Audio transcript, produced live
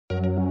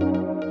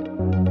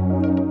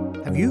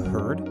Have you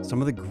heard some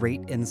of the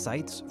great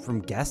insights from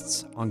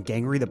guests on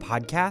Gangrey the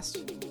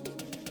podcast?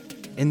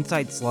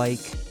 Insights like,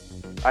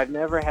 I've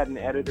never had an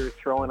editor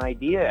throw an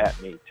idea at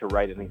me to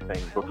write anything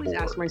before. I always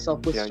ask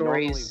myself with Yeah,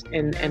 stories,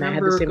 and I had the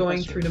remember same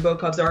going question. through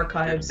Nabokov's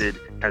archives. It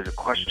as a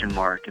question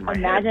mark in my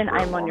Imagine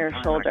head. I'm on your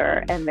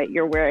shoulder and that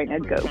you're wearing a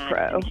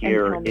GoPro.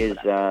 Here and tell me is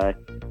what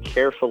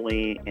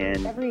carefully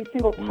and every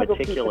single puzzle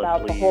piece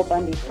about the meticulously- whole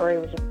Bundy story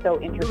was just so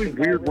interesting.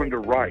 Really weird one to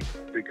write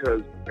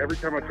because every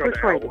time I try Her to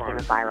story became outline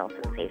a viral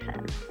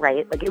sensation,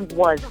 right? Like it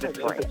was the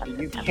story.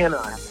 You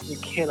cannot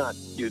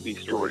do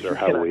these stories. are You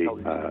how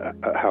cannot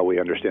tell we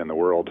understand the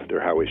world. They're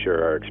how we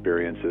share our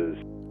experiences.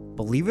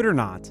 believe it or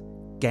not,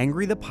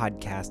 Gangrey the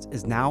podcast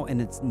is now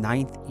in its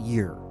 9th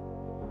year.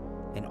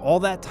 In all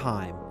that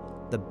time,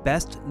 the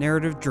best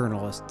narrative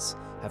journalists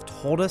have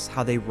told us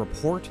how they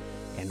report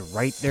and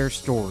write their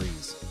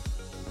stories.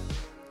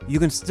 You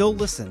can still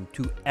listen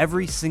to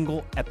every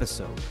single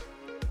episode.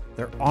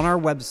 They're on our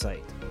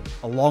website,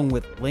 along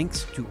with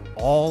links to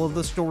all of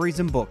the stories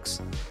and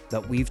books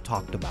that we've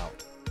talked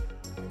about.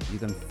 You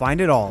can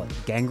find it all at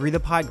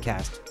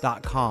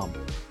gangreythepodcast.com.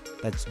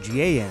 That's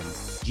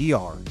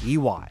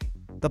GANGREY,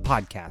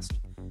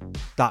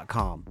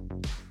 thepodcast.com.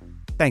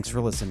 Thanks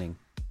for listening.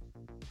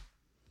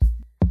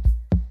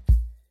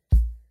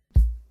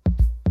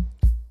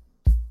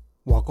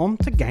 Welcome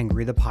to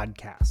Gangrey the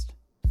podcast.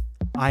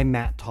 I'm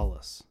Matt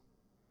Tullis.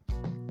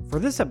 For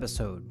this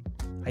episode,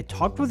 I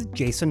talked with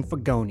Jason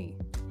Fagone.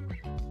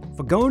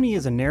 Fagone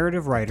is a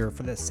narrative writer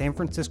for the San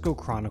Francisco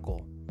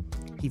Chronicle.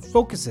 He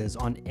focuses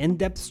on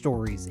in-depth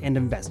stories and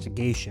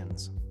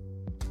investigations.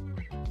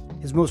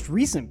 His most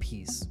recent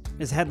piece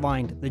is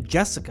headlined The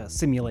Jessica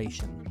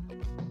Simulation.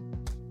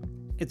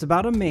 It's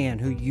about a man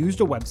who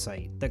used a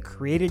website that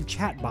created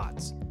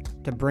chatbots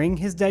to bring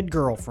his dead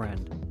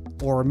girlfriend,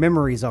 or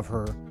memories of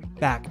her,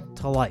 back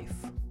to life.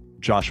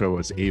 Joshua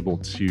was able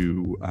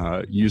to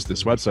use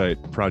this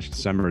website, Project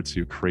December,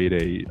 to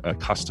create a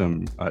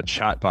custom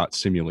chatbot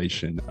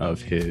simulation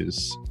of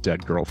his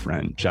dead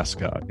girlfriend,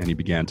 Jessica. And he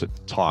began to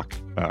talk,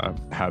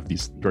 have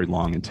these very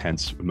long,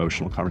 intense,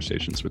 emotional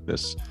conversations with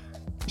this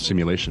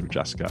simulation of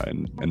Jessica.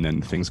 And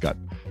then things got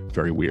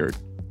very weird.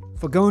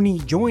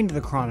 Fagone joined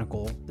the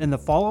Chronicle in the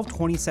fall of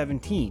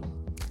 2017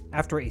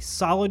 after a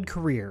solid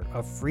career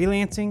of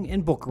freelancing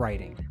and book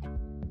writing.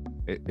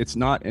 It's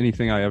not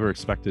anything I ever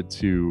expected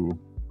to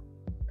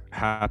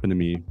happen to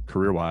me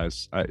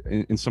career-wise.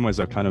 In some ways,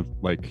 I've kind of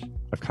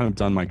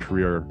done my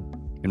career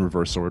in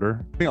reverse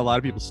order. I think a lot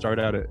of people start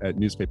out at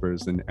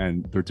newspapers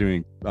and they're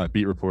doing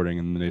beat reporting,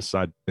 and they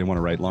decide they want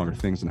to write longer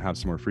things and have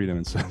some more freedom,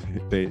 and so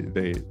they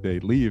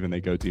leave and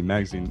they go do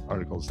magazine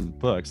articles and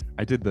books.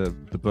 I did the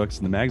books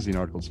and the magazine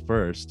articles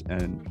first,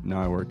 and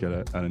now I work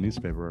at a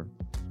newspaper.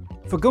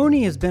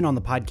 Fagone has been on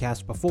the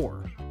podcast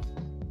before.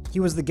 He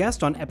was the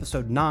guest on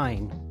episode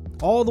 9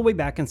 all the way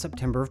back in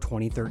September of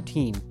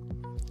 2013.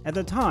 At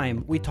the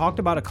time, we talked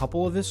about a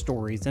couple of his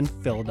stories in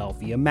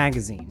Philadelphia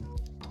Magazine.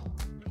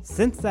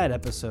 Since that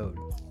episode,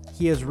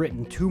 he has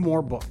written 2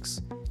 more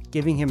books,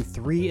 giving him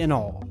 3 in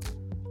all.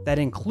 That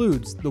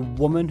includes The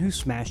Woman Who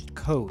Smashed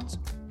Codes,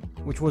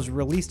 which was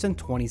released in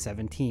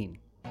 2017.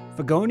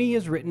 Fagone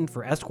has written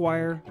for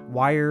Esquire,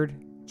 Wired,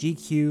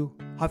 GQ,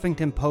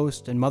 Huffington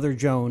Post, and Mother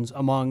Jones,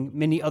 among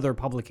many other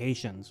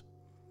publications.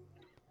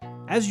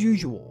 As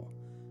usual,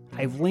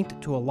 I've linked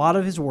to a lot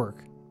of his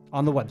work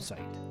on the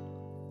website.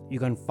 You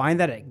can find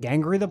that at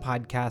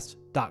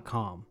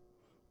gangreythepodcast.com.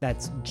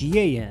 That's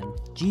GANGREY,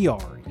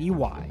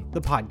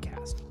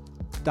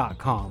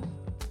 thepodcast.com.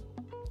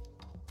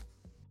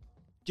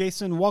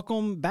 Jason,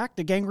 welcome back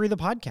to Gangrey the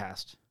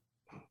podcast.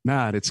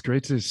 Matt, it's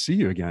great to see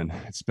you again.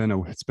 It's been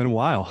a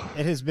while.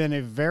 It has been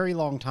a very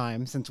long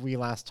time since we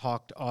last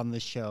talked on the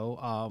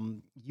show.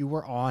 You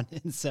were on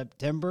in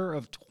September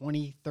of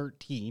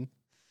 2013.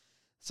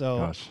 So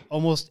Gosh.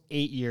 Almost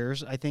 8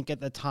 years. I think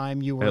at the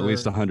time you were... At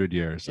least 100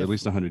 years. At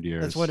least 100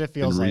 years. That's what it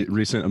feels in like.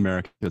 Recent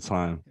America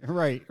time.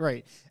 Right.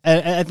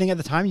 I think at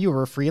the time you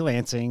were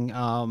freelancing,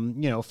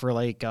 for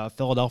like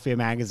Philadelphia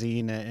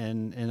Magazine,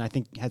 and I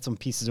think had some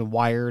pieces of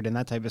Wired and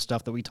that type of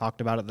stuff that we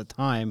talked about at the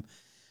time.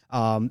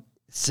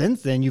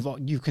 Since then,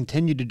 you've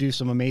continued to do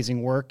some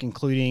amazing work,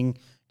 including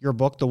your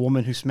book, The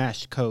Woman Who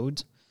Smashed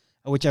Codes,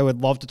 which I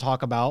would love to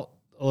talk about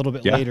a little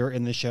bit later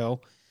in the show.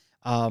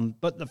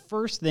 But the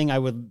first thing I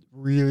would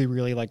really,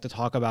 really like to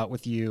talk about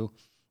with you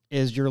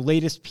is your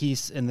latest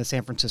piece in the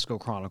San Francisco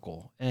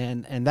Chronicle,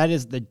 and that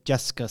is the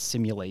Jessica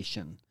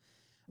Simulation.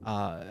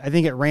 I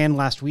think it ran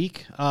last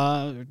week,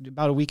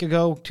 about a week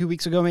ago, 2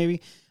 weeks ago, maybe.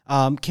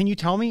 Can you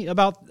tell me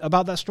about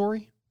that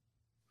story?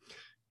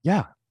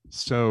 Yeah.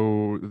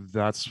 So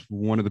that's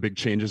one of the big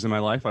changes in my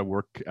life. I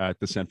work at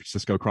the San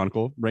Francisco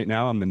Chronicle right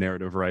now. I'm the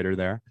narrative writer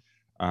there.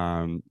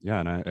 And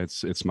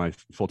it's my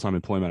full-time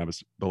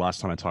employment. The last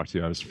time I talked to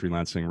you, I was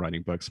freelancing,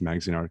 writing books,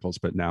 magazine articles,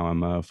 but now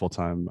I'm a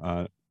full-time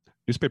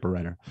newspaper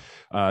writer.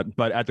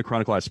 But at the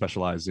Chronicle, I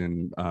specialize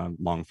in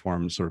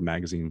long-form sort of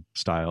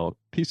magazine-style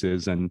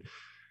pieces, and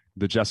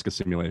the Jessica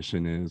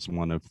Simulation is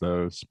one of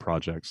those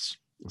projects.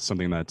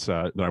 something that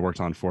I worked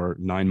on for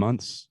 9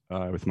 months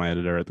with my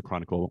editor at the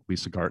Chronicle,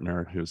 Lisa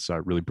Gartner, who's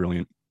really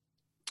brilliant,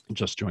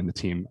 just joined the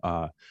team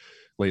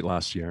late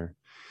last year.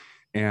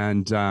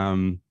 And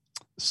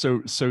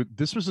so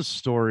this was a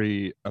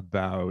story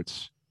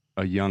about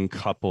a young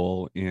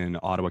couple in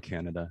Ottawa,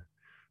 Canada.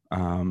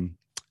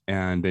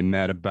 And they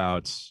met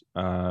about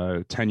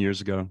 10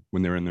 years ago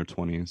when they were in their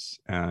 20s,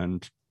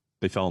 and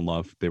they fell in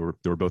love. They were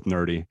both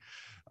nerdy,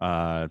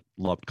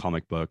 loved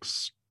comic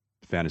books,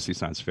 fantasy,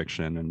 science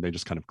fiction, and they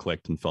just kind of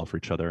clicked and fell for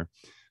each other.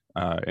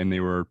 And they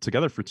were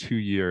together for 2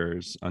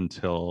 years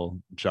until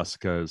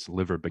Jessica's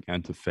liver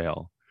began to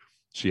fail.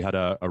 She had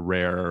a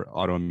rare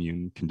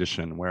autoimmune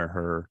condition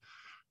where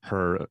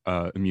her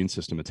immune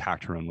system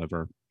attacked her own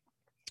liver.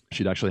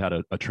 She'd actually had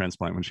a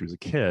transplant when she was a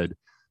kid,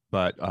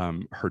 but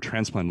her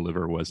transplant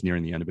liver was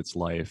nearing the end of its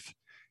life,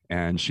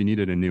 and she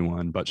needed a new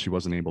one, but she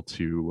wasn't able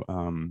to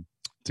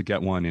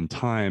get one in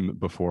time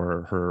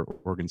before her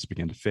organs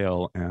began to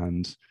fail.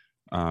 And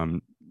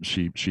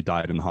she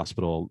died in the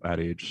hospital at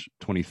age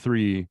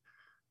 23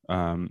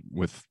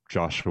 with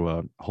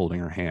Joshua holding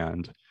her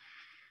hand.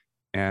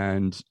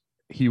 And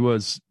he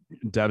was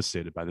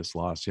devastated by this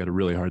loss. He had a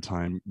really hard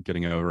time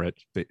getting over it.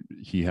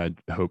 He had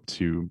hoped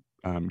to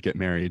get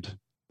married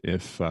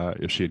if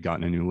she had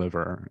gotten a new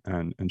liver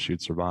and she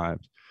had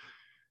survived.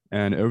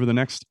 And over the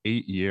next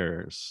 8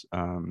 years,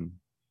 from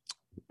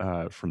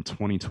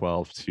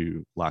 2012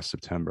 to last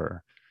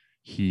September,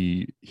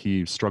 he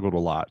struggled a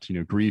lot.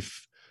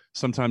 Grief,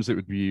 sometimes it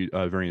would be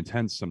very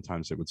intense,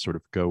 sometimes it would sort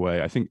of go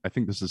away. I think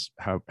this is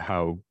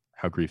how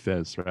grief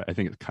is, right? I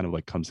think it kind of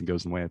like comes and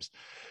goes in waves.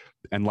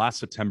 And last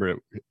September,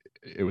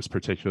 it was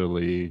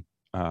particularly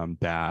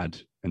bad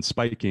and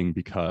spiking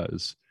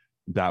because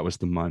that was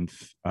the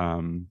month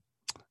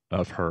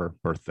of her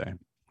birthday.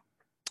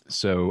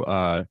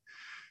 So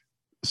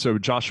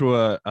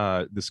Joshua,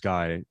 this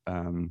guy,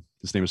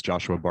 his name was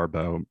Joshua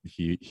Barbeau.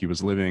 He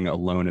was living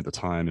alone at the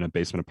time in a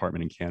basement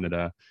apartment in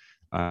Canada.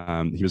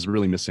 He was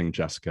really missing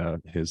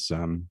Jessica, his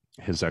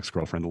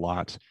ex-girlfriend, a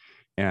lot.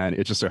 And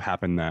it just so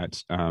happened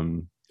that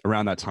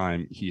around that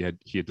time, he had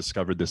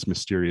discovered this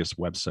mysterious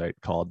website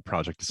called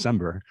Project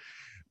December.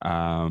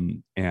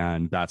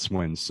 And that's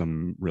when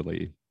some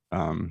really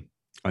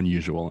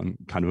unusual and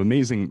kind of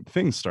amazing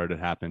things started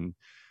to happen,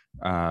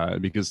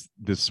 because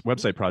this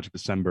website, Project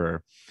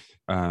December,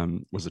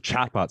 was a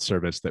chatbot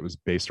service that was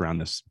based around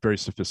this very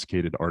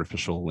sophisticated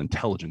artificial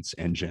intelligence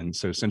engine.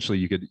 So essentially,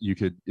 you could,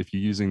 if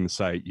you're using the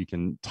site, you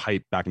can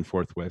type back and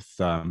forth with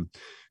an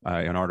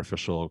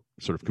artificial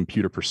sort of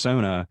computer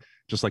persona,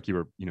 just like you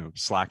were,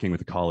 slacking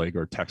with a colleague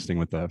or texting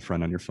with a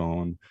friend on your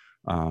phone,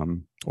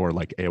 or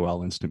like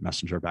AOL Instant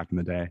Messenger back in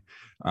the day.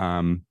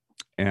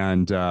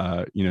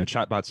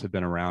 Chatbots have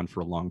been around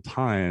for a long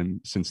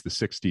time, since the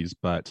 60s,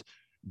 but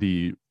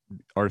the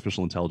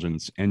artificial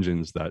intelligence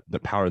engines that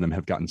power them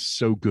have gotten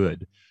so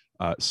good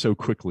so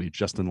quickly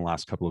just in the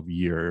last couple of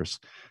years.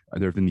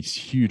 There have been these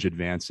huge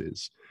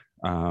advances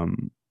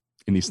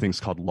in these things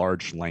called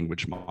large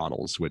language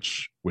models,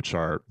 which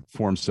are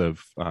forms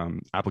of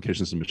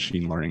applications of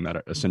machine learning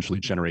that essentially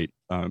generate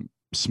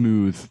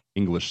smooth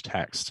English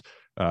text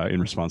in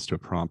response to a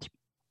prompt.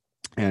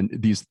 And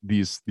these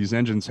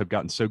engines have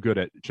gotten so good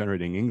at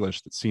generating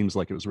English that seems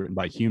like it was written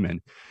by a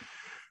human,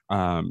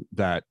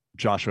 that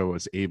Joshua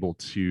was able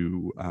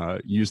to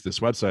use this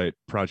website,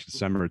 Project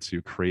December,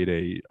 to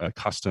create a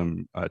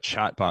custom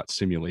chatbot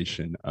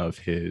simulation of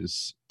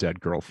his dead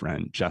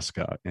girlfriend,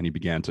 Jessica. And he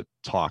began to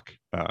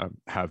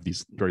have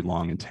these very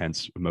long,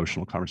 intense,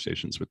 emotional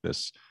conversations with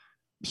this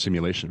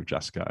simulation of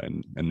Jessica.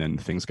 And then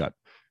things got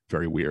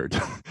very weird.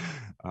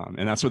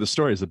 And that's what the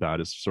story is about,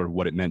 is sort of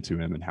what it meant to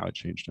him and how it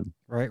changed him.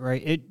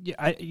 Right.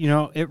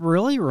 It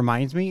really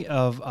reminds me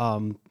of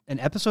an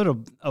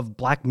episode of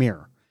Black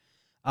Mirror,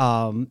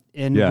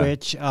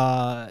 which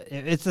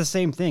it's the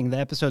same thing. The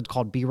episode's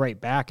called Be Right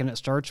Back, and it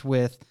starts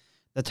with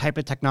the type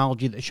of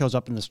technology that shows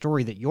up in the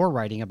story that you're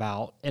writing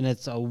about. And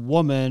it's a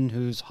woman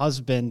whose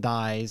husband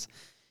dies,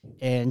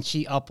 and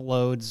she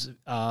uploads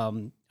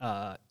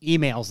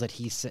emails that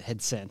he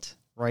had sent.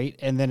 Right.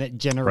 And then it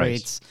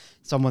generates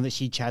someone that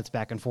she chats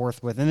back and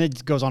forth with, and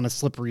it goes on a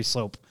slippery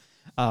slope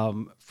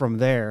from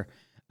there.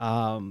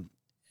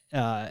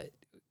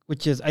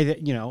 Which is,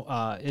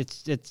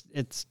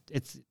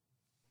 it's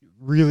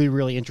really,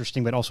 really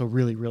interesting, but also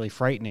really, really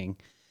frightening.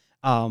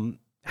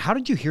 How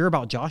did you hear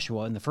about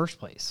Joshua in the first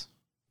place?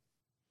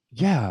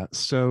 Yeah.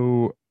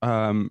 So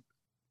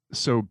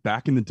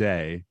back in the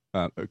day,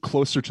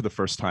 closer to the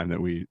first time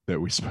that we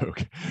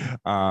spoke,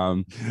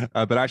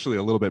 but actually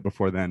a little bit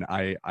before then,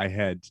 I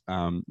had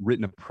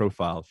written a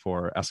profile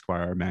for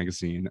Esquire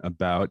magazine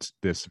about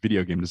this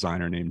video game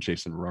designer named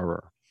Jason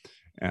Rohrer.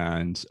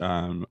 And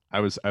I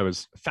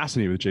was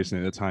fascinated with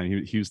Jason at the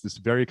time. He was this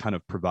very kind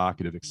of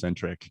provocative,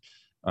 eccentric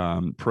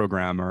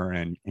programmer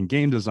and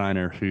game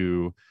designer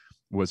who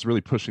was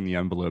really pushing the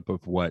envelope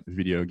of what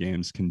video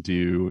games can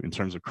do in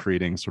terms of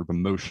creating sort of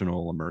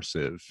emotional,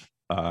 immersive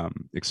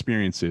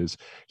experiences.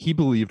 He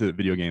believed that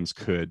video games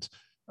could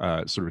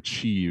sort of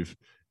achieve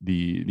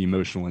the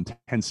emotional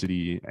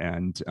intensity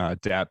and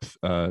depth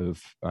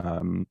of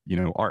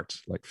art,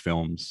 like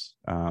films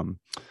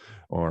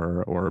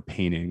or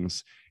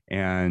paintings.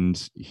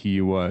 And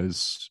he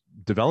was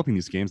developing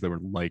these games that were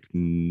like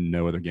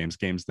no other games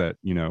that,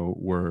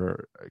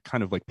 were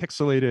kind of like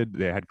pixelated.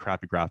 They had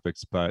crappy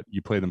graphics, but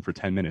you play them for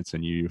 10 minutes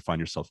and you find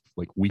yourself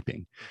like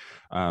weeping.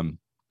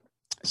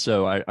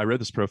 So I read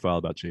this profile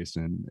about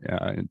Jason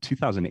in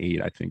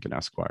 2008, I think, in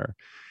Esquire.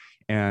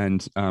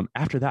 And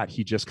after that,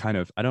 he just kind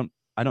of, I don't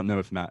know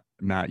if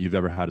Matt, you've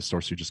ever had a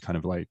source who just kind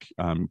of like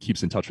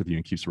keeps in touch with you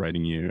and keeps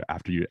writing you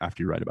after you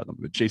write about them.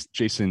 But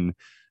Jason,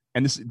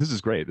 and this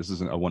is great. This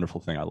is a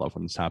wonderful thing. I love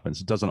when this happens.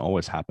 It doesn't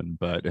always happen,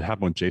 but it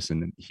happened with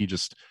Jason, and he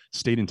just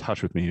stayed in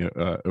touch with me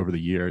over the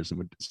years and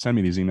would send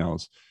me these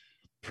emails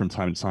from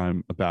time to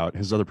time about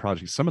his other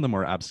projects. Some of them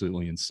were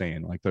absolutely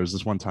insane. Like there was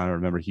this one time I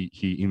remember he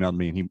emailed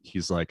me and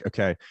he's like,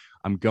 okay,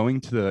 I'm going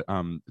to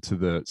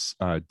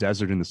the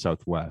desert in the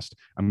Southwest.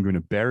 I'm going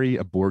to bury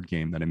a board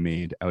game that I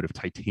made out of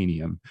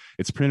titanium.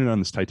 It's printed on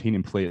this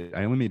titanium plate.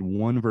 I only made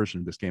one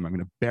version of this game. I'm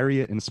going to bury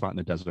it in a spot in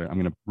the desert. I'm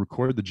going to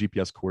record the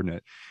GPS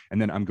coordinate,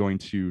 and then I'm going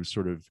to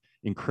sort of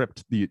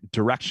encrypt the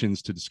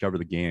directions to discover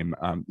the game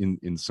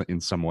in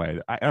some way.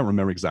 I don't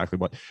remember exactly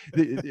what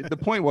the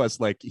point was.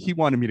 Like he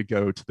wanted me to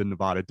go to the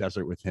Nevada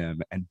desert with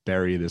him and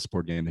bury this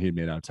board game that he had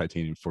made out of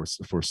titanium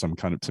for some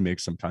kind of, to make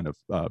some kind of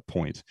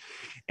point.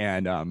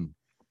 And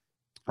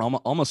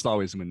almost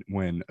always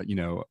when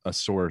a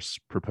source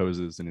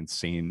proposes an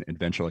insane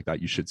adventure like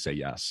that, you should say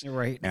yes.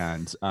 Right.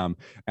 And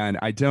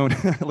I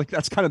don't like,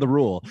 that's kind of the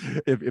rule.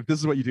 If this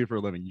is what you do for a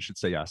living, you should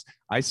say yes.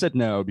 I said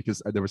no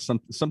because there was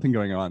something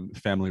going on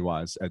family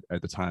wise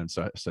at the time.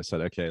 So I said,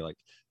 okay, like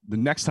the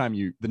next time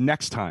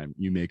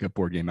you make a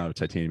board game out of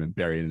titanium and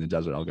bury it in the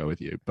desert, I'll go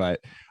with you. But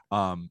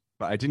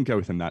I didn't go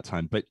with him that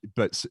time.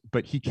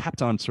 But he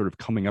kept on sort of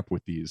coming up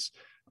with these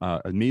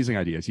amazing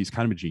ideas. He's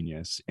kind of a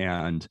genius.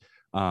 And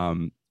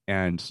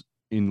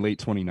in late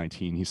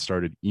 2019, he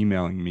started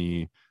emailing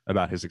me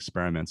about his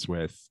experiments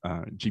with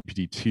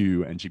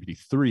GPT-2 and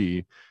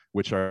GPT-3,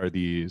 which are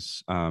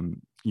these,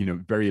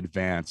 very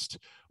advanced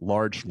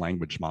large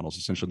language models,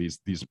 essentially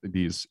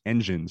these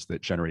engines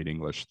that generate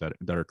English that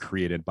are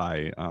created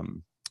by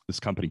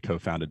this company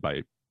co-founded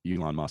by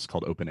Elon Musk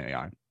called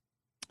OpenAI.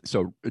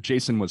 So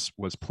Jason was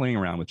playing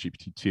around with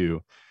GPT-2,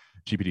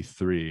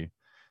 GPT-3,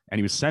 and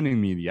he was sending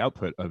me the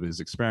output of his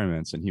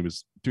experiments, and he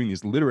was doing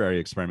these literary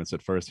experiments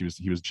at first.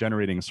 He was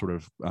generating sort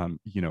of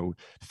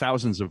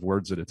thousands of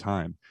words at a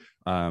time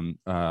in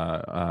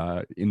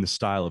the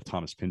style of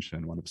Thomas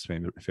Pynchon, one of his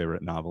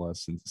favorite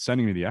novelists, and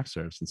sending me the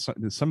excerpts.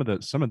 And some of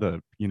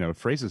the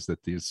phrases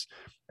that these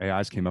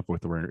AIs came up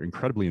with were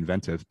incredibly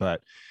inventive,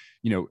 but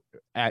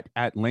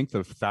at length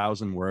of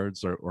 1,000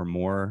 words or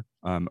more,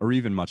 or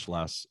even much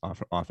less,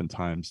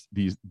 oftentimes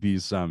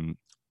these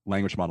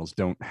language models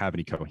don't have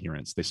any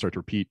coherence. They start to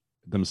repeat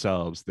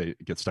themselves. They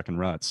get stuck in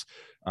ruts.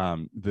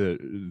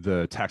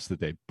 The text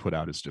that they put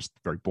out is just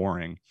very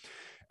boring.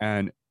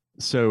 And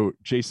so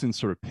Jason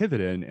sort of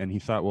pivoted, and he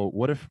thought, well,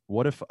 what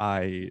if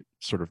I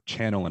sort of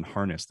channel and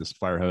harness this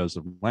fire hose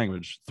of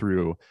language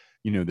through,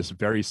 this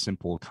very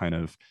simple kind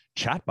of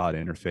chatbot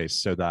interface,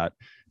 so that,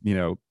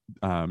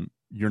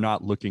 you're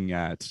not looking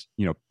at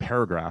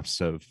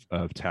paragraphs of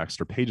text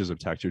or pages of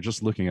text. You're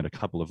just looking at a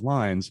couple of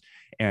lines,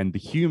 and the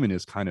human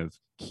is kind of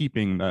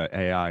keeping the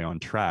AI on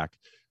track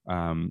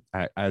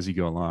as you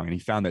go along. And he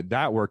found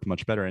that worked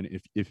much better. And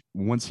if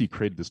once he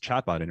created this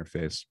chatbot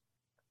interface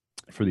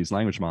for these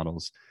language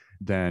models,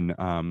 then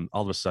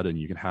all of a sudden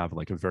you can have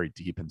like a very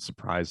deep and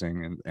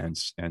surprising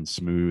and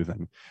smooth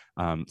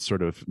and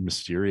sort of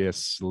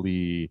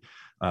mysteriously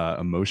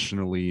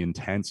emotionally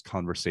intense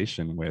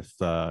conversation with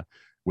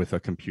a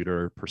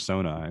computer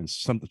persona. And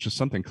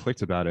something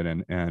clicked about it.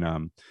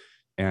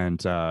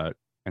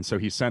 And so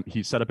he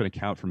set up an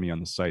account for me on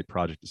the site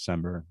Project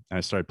December, and I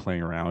started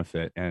playing around with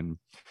it. And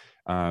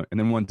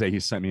then one day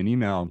he sent me an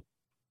email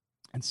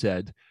and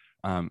said,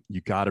 you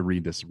got to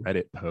read this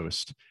Reddit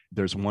post.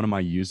 There's one of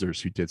my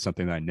users who did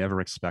something that I never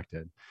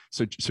expected.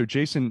 So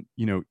Jason,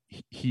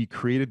 he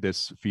created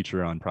this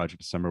feature on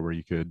Project December where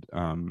you could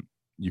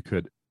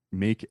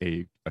make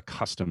a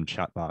custom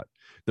chatbot.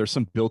 There's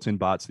some built-in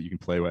bots that you can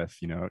play with.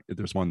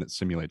 There's one that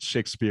simulates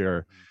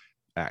Shakespeare,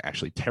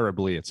 actually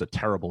terribly. It's a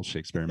terrible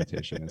Shakespeare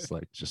imitation. It's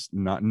like just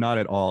not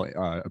at all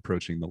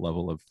approaching the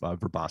level of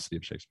verbosity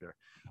of Shakespeare.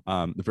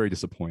 Very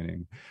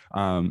disappointing.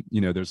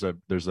 There's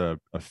a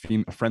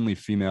friendly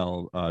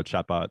female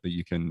chatbot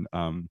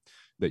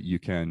that you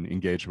can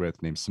engage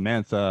with named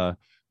Samantha,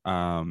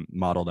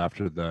 modeled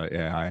after the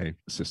AI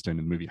assistant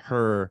in the movie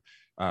Her.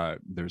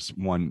 There's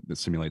one that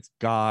simulates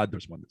God.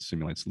 There's one that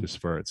simulates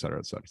Lucifer, et cetera,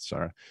 et cetera, et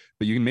cetera.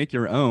 But you can make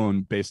your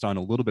own based on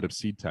a little bit of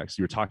seed text.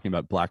 You were talking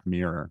about Black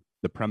Mirror.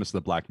 The premise of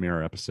the Black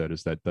Mirror episode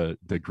is that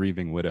the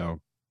grieving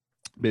widow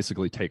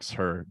basically takes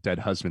her dead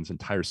husband's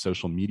entire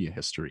social media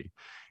history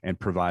and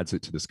provides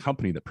it to this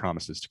company that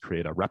promises to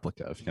create a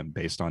replica of him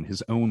based on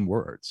his own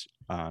words.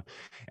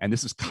 And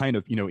this is kind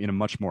of, in a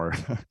much more,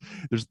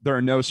 there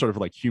are no sort of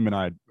like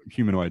humanoid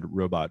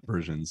robot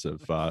versions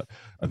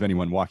of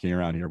anyone walking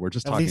around here. We're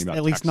just talking about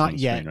at least not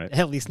yet, right?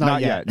 At least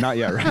not yet,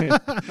 right?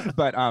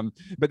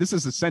 but this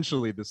is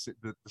essentially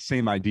the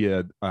same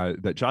idea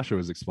that Joshua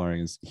was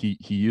exploring. Is he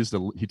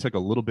took a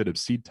little bit of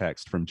seed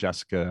text from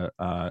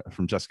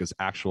Jessica's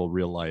actual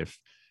real life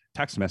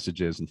text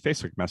messages and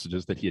Facebook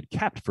messages that he had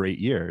kept for 8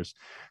 years.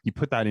 He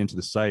put that into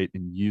the site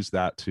and used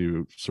that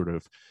to sort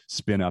of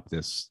spin up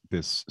this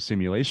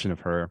simulation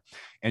of her.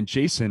 And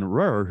Jason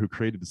Rohrer, who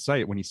created the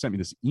site, when he sent me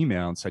this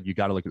email and said, "You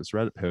got to look at this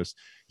Reddit post,"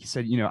 he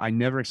said, I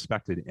never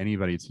expected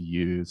anybody to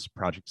use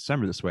Project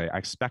December this way. I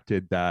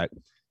expected that,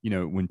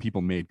 when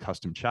people made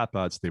custom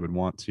chatbots, they would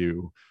want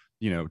to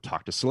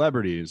talk to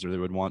celebrities, or they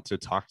would want to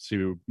talk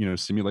to,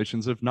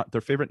 simulations of not their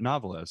favorite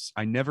novelists.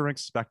 I never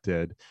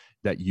expected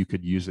that you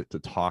could use it to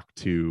talk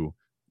to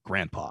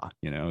grandpa,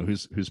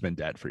 who's been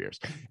dead for years.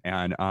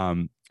 And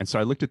so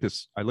I looked at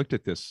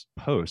this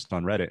post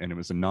on Reddit, and it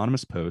was an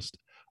anonymous post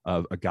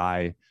of a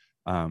guy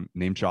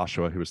named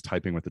Joshua who was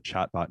typing with a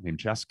chatbot named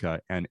Jessica.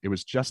 And it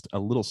was just a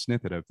little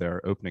snippet of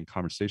their opening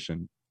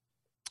conversation.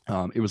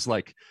 It was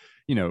like,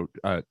 2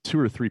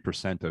 or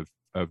 3%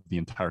 of the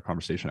entire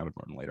conversation. I would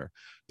learn later,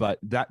 but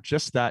that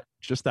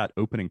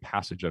opening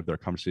passage of their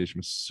conversation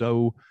was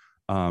so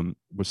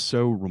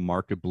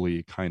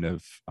remarkably kind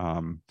of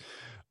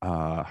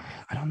I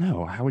don't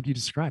know, how would you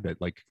describe it?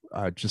 Like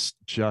just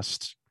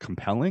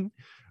compelling,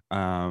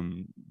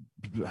 kind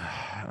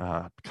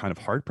of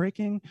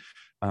heartbreaking,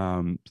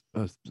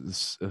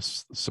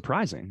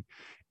 surprising.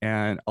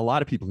 And a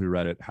lot of people who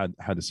read it had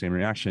the same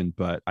reaction.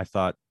 But I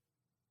thought,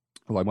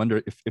 well, I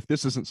wonder if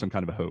this isn't some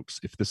kind of a hoax,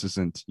 if this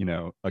isn't,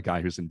 a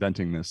guy who's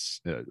inventing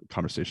this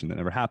conversation that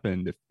never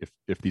happened,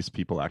 if these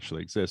people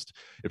actually exist,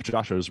 if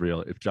Joshua is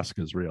real, if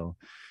Jessica is real,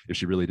 if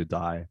she really did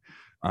die,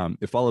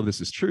 if all of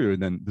this is true,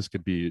 then this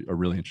could be a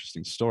really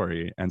interesting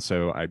story. And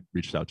so I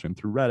reached out to him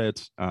through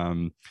Reddit,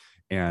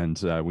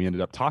 and we ended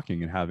up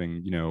talking and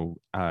having,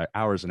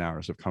 hours and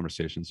hours of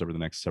conversations over the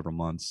next several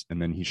months. And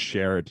then he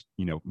shared,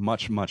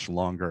 much, much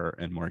longer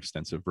and more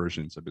extensive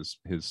versions of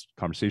his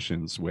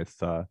conversations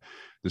with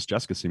this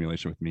Jessica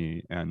simulation with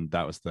me. And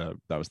that was the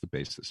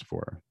basis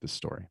for this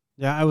story.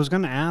 Yeah, I was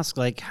going to ask,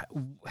 like,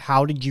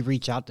 how did you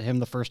reach out to him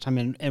the first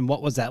time, and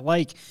what was that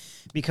like?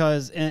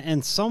 Because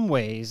in some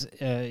ways,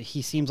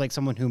 he seems like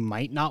someone who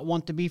might not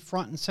want to be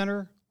front and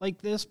center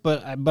like this,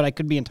 but I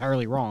could be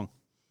entirely wrong.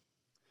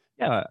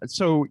 Yeah,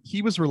 so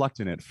he was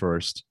reluctant at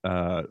first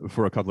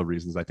for a couple of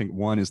reasons. I think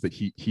one is that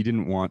he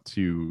didn't want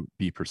to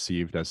be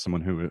perceived as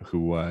someone who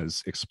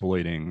was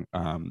exploiting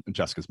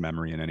Jessica's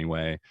memory in any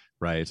way,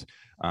 right?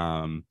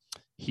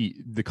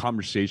 The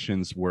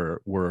conversations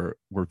were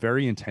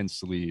very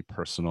intensely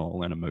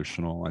personal and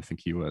emotional. I think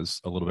he was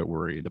a little bit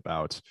worried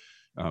about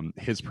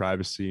his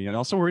privacy, and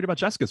also worried about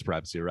Jessica's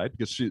privacy, right?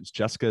 Because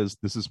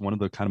this is one of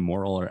the kind of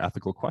moral or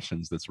ethical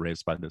questions that's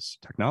raised by this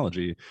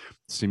technology,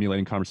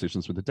 simulating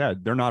conversations with the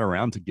dead. They're not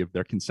around to give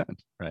their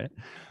consent, right?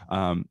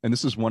 And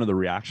this is one of the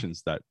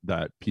reactions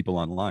that people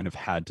online have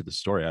had to the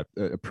story.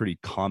 A pretty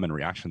common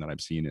reaction that I've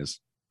seen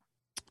is,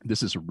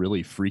 "This is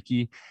really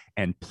freaky,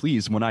 and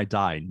please, when I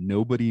die,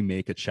 nobody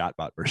make a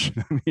chatbot version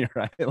of me,"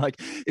 right?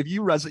 Like, if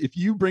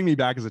you bring me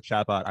back as a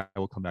chatbot, I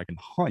will come back and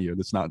haunt you.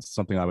 That's not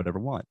something I would ever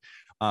want.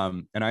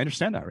 And I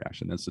understand that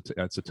reaction. That's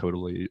a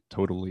totally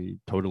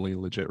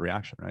legit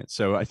reaction, right?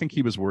 So I think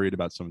he was worried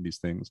about some of these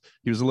things.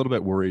 He was a little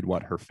bit worried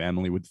what her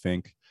family would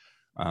think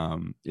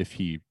if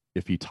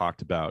he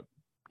talked about,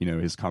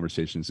 his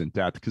conversations in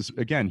depth. Because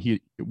again,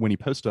 when he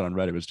posted on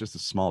Reddit, it was just a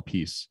small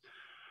piece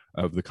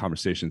of the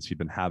conversations he'd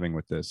been having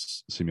with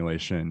this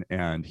simulation,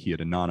 and he had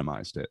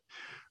anonymized it.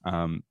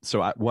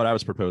 So what I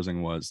was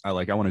proposing was, I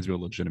want to do a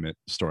legitimate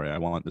story. I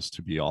want this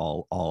to be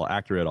all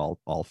accurate,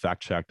 all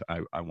fact checked.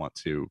 I want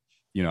to,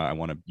 I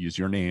want to use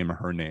your name or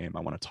her name.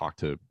 I want to talk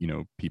to,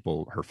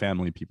 people, her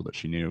family, people that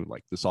she knew.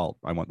 Like this all,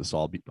 I want this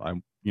all be, I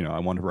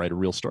want to write a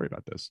real story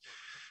about this.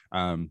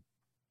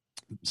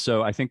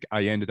 So I think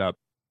I ended up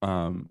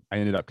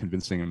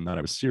convincing him that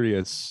I was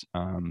serious.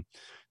 And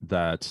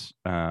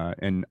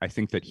I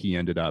think that he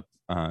ended up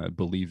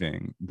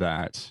believing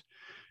that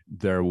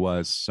there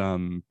was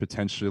some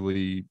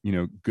potentially,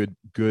 good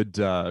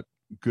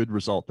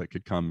result that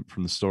could come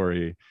from the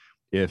story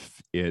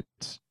if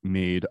it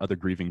made other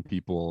grieving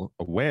people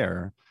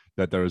aware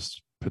that there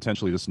was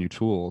potentially this new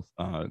tool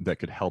that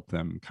could help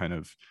them kind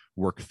of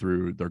work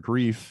through their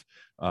grief,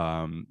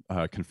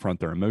 confront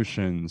their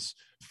emotions,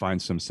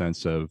 find some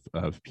sense of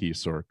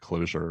peace or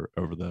closure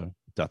over the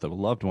death of a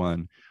loved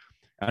one.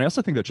 And I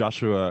also think that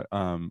Joshua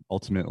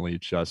ultimately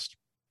just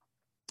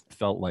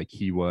felt like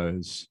he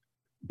was,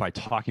 by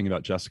talking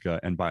about Jessica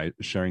and by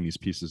sharing these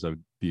pieces of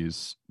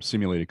these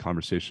simulated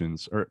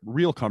conversations, or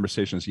real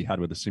conversations he had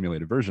with a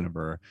simulated version of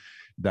her,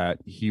 that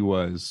he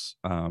was,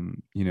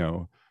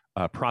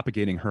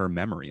 propagating her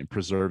memory and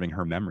preserving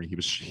her memory.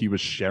 He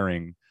was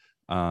sharing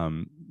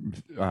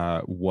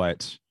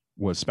what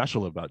was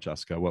special about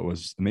Jessica, what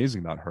was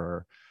amazing about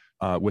her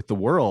with the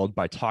world,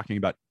 by talking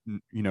about,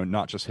 you know,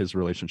 not just his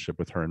relationship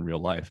with her in real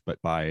life, but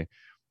by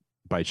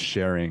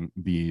sharing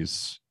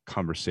these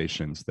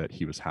conversations that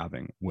he was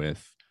having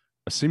with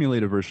a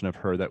simulated version of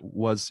her that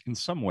was in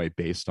some way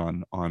based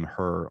on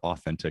her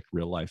authentic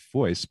real life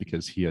voice,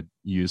 because he had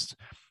used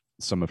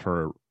some of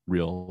her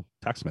real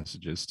text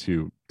messages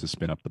to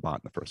spin up the bot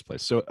in the first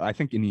place. So I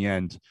think in the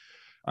end,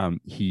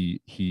 he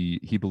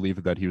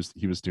believed that he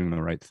was doing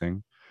the right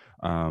thing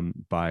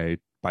by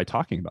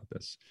talking about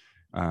this,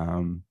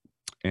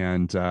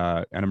 and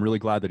I'm really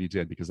glad that he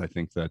did, because I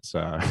think that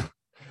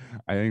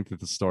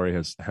the story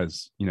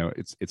has you know,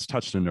 it's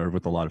touched a nerve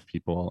with a lot of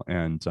people,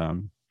 and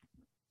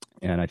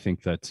I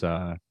think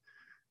that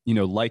you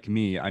know, like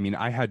me, I mean,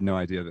 I had no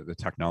idea that the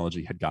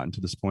technology had gotten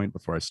to this point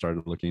before I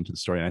started looking into the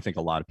story. And I think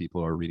a lot of people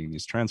who are reading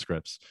these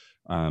transcripts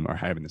are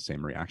having the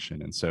same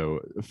reaction. And so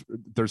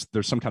there's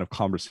some kind of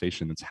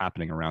conversation that's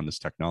happening around this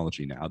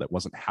technology now that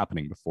wasn't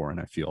happening before. And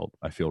I feel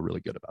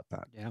really good about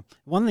that. Yeah.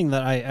 One thing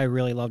that I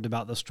really loved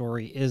about the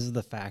story is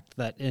the fact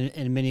that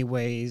in many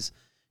ways,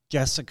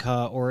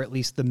 Jessica, or at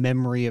least the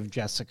memory of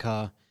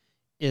Jessica,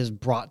 is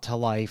brought to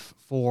life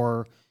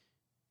for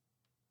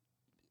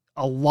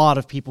a lot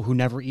of people who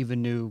never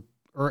even knew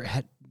or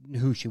had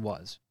who she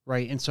was,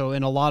 right? And so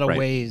in a lot of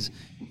ways,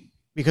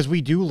 because we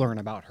do learn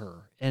about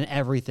her and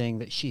everything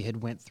that she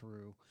had went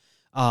through.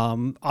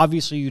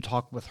 Obviously, you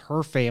talked with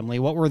her family.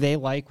 What were they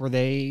like? Were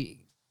they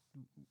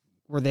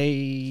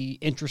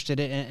interested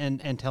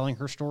in telling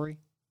her story?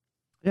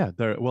 Yeah,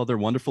 they're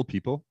wonderful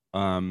people.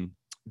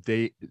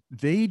 They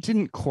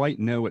didn't quite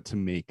know what to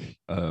make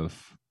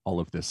of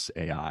all of this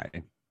AI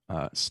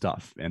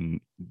stuff,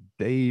 and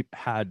they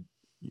had,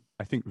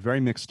 I think, very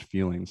mixed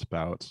feelings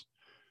about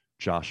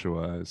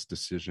Joshua's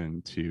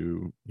decision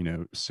to, you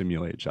know,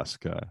 simulate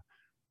Jessica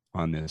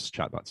on this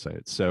chatbot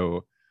site.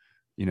 So,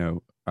 you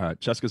know,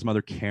 Jessica's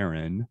mother,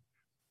 Karen,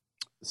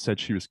 said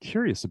she was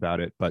curious about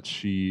it, but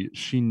she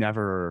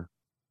never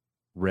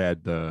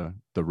read the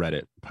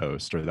Reddit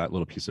post or that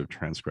little piece of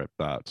transcript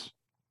that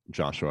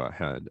Joshua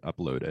had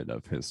uploaded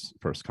of his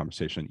first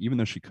conversation, even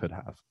though she could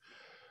have.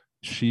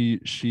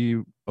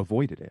 She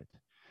avoided it.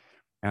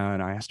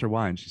 And I asked her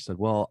why, and she said,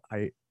 well,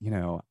 I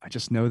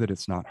just know that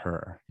it's not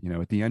her. You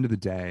know, at the end of the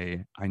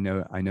day, I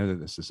know that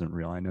this isn't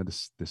real. I know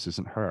this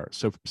isn't her.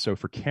 So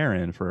for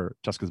Karen, for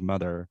Jessica's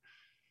mother,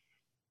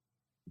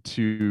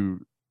 to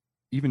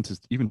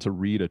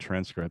read a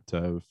transcript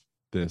of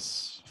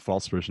this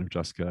false version of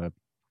Jessica,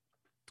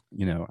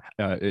 you know,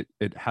 it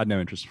had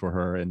no interest for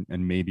her,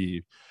 and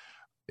maybe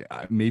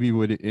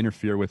would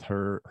interfere with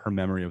her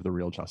memory of the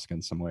real Jessica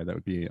in some way that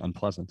would be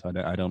unpleasant.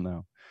 I don't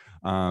know.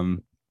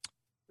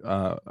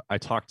 I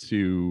talked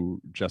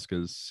to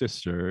Jessica's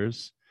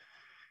sisters,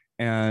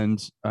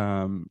 and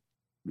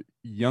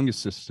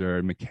youngest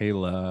sister,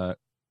 Michaela,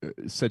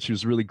 said she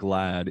was really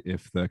glad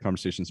if the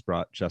conversations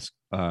brought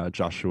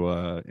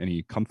Joshua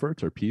any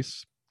comfort or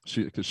peace.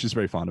 Because she's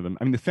very fond of him.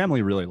 I mean, the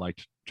family really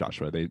liked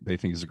Joshua. They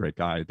think he's a great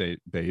guy.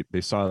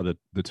 They saw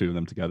the two of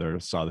them together,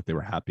 saw that they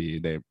were happy.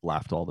 They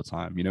laughed all the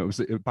time. You know,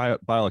 by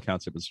all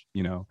accounts, it was,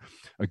 you know,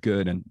 a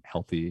good and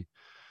healthy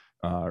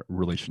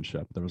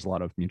relationship. There was a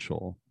lot of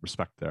mutual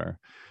respect there.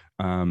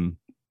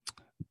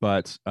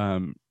 But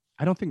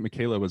I don't think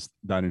Michaela was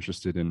that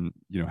interested in,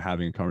 you know,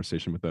 having a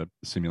conversation with a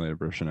simulated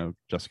version of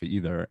Jessica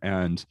either.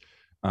 And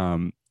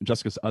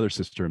Jessica's other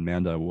sister,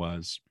 Amanda,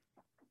 was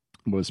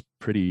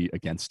pretty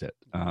against it.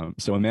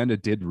 So Amanda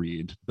did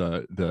read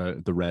the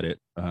Reddit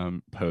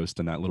post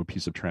and that little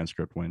piece of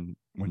transcript when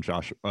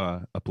Josh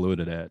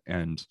uploaded it,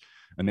 and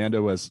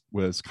Amanda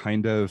was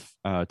kind of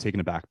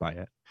taken aback by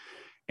it.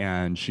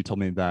 And she told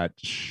me that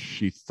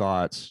she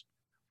thought,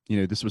 you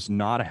know, this was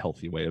not a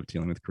healthy way of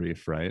dealing with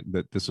grief, right?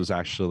 That this was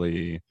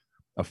actually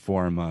a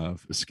form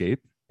of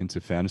escape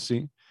into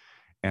fantasy.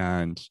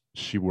 And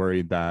she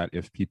worried that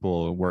if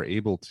people were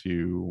able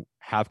to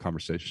have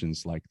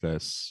conversations like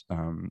this,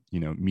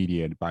 you know,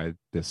 mediated by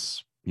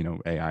this, you know,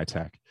 AI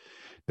tech,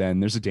 then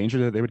there's a danger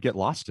that they would get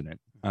lost in it,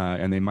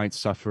 and they might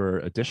suffer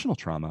additional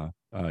trauma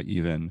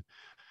even.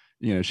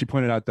 You know, she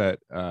pointed out that,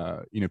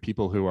 you know,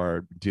 people who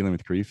are dealing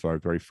with grief are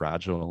very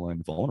fragile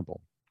and vulnerable.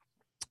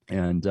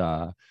 And,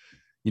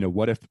 you know,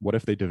 what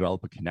if they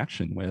develop a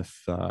connection with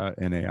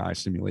an AI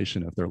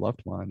simulation of their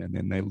loved one, and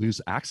then they lose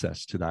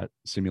access to that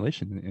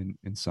simulation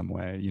in some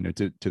way? You know,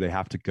 do they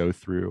have to go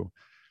through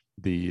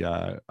the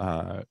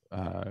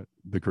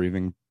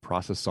grieving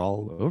process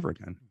all over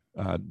again,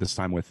 this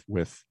time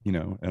with you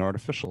know, an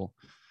artificial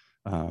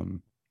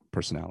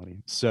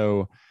personality?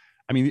 So,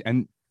 I mean,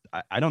 and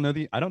I don't know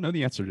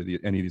the answer to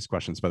any of these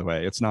questions, by the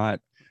way. It's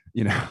not,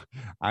 you know,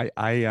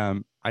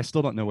 I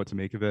still don't know what to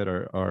make of it,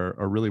 or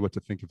really what to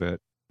think of it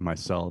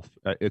myself.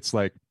 It's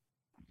like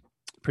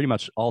pretty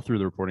much all through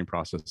the reporting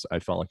process, I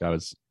felt like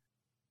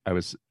I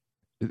was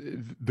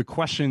the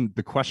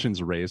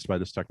questions raised by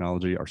this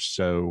technology are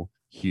so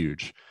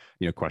huge.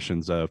 You know,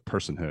 questions of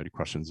personhood,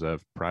 questions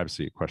of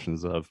privacy,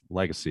 questions of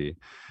legacy,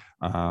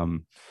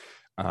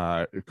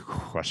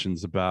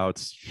 questions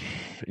about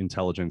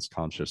intelligence,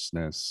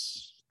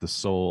 consciousness, the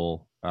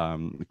soul,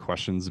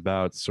 questions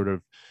about sort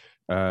of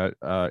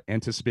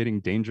anticipating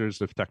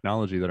dangers of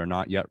technology that are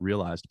not yet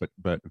realized,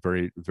 but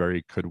very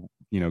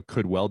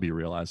could well be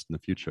realized in the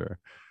future.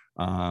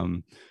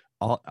 I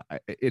felt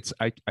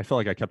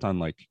like I kept on,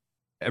 like,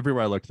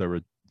 everywhere I looked, there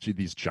were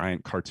these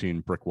giant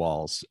cartoon brick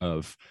walls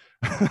of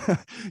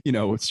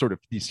sort of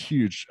these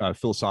huge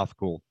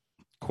philosophical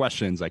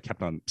questions I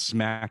kept on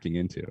smacking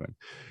into.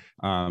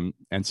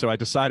 And so I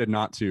decided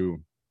not to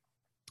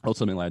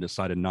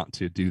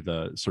do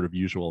the sort of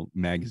usual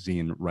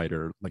magazine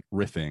writer, like,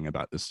 riffing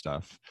about this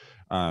stuff.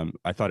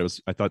 I thought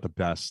the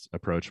best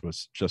approach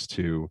was just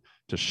to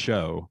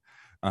show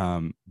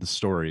the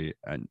story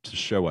and to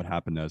show what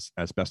happened as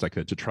best I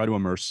could, to try to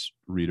immerse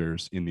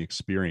readers in the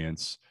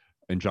experience,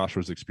 in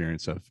Joshua's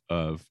experience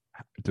of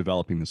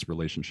developing this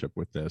relationship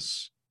with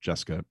this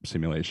Jessica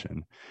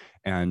simulation,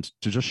 and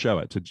to just show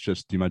it, to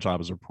just do my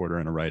job as a reporter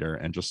and a writer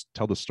and just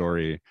tell the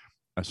story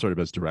sort of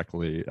as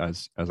directly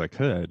as I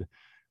could,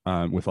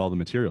 with all the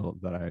material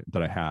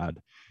that I had,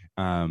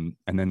 and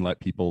then let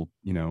people,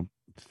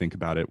 think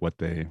about it what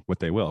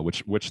they will,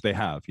 which they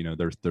have.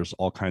 There's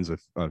all kinds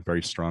of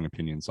very strong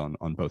opinions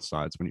on both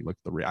sides when you look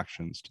at the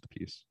reactions to the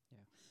piece.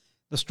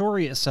 The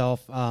story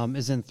itself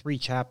is in 3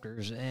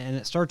 chapters, and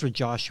it starts with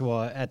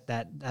Joshua at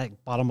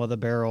that bottom of the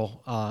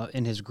barrel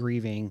in his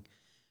grieving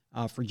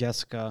for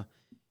Jessica.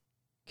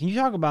 Can you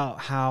talk about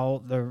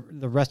how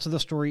the rest of the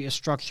story is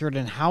structured,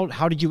 and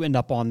how did you end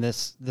up on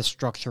this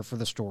structure for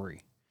the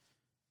story?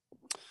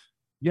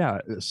 Yeah,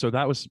 so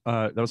that was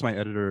my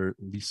editor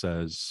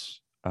Lisa's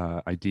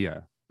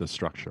idea, the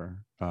structure,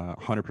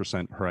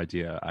 100% her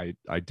idea.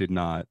 I did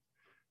not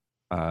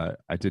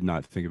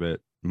think of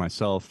it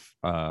myself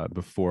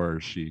before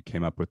she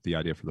came up with the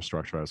idea for the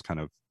structure. I was kind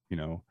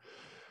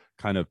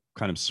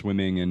of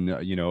swimming in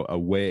a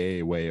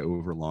way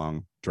over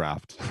long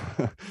draft,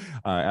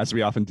 as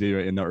we often do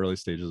in the early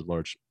stages of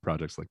large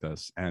projects like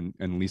this. And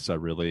Lisa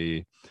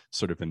really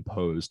sort of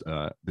imposed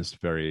this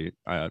very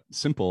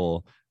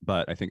simple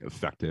but I think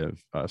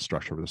effective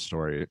structure of the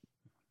story,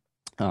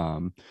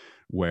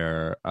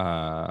 where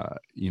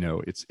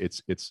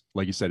it's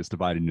like you said, it's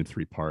divided into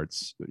 3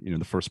 parts.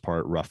 The first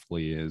part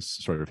roughly is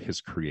sort of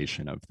his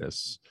creation of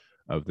this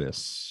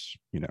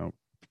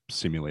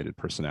simulated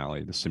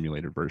personality, the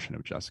simulated version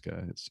of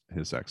Jessica,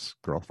 his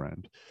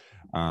ex-girlfriend.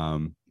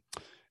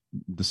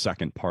 The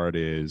second part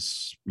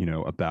is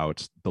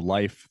about the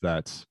life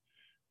that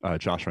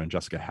Joshua and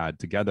Jessica had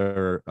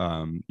together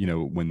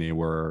when they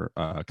were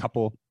a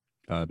couple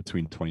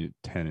between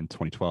 2010 and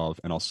 2012,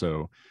 and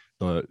also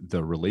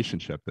the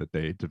relationship that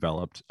they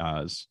developed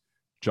as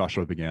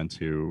Joshua began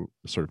to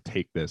sort of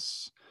take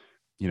this,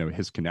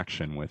 his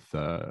connection with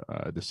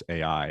this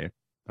AI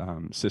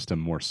system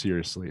more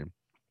seriously,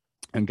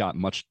 and got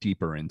much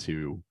deeper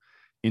into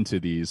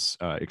these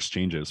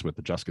exchanges with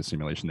the Jessica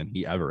simulation than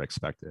he ever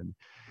expected.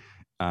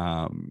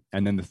 And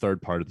then the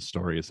third part of the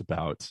story is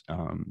about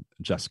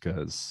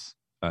Jessica's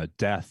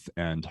death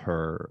and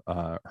her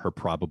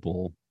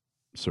probable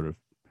sort of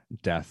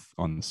death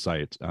on the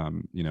site,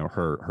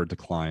 her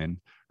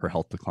decline, her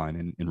health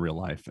decline in real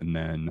life, and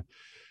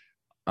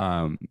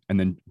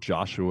then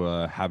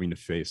Joshua having to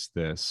face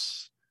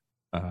this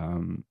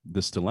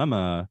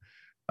dilemma,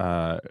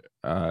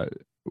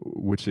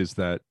 which is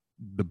that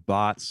the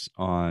bots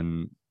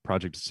on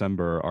Project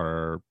December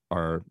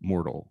are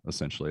mortal,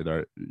 essentially.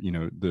 They're,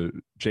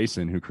 the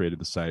Jason who created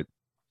the site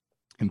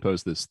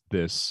imposed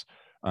this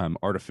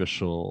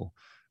artificial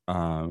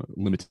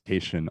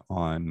limitation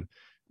on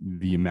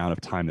the amount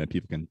of time that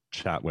people can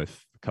chat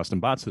with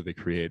custom bots that they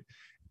create.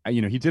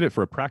 He did it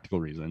for a practical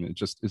reason. It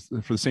just is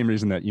for the same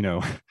reason that, in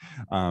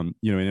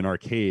an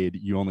arcade,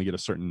 you only get a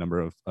certain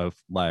number of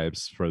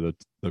lives for the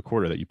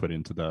quarter that you put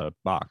into the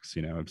box,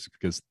 it's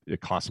because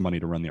it costs money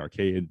to run the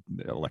arcade,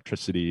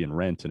 electricity and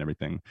rent and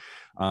everything.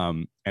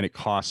 And it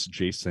costs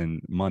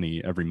Jason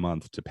money every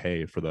month to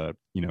pay for the,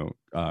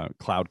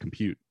 cloud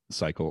compute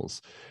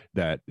cycles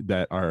that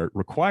are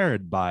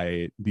required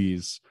by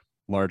these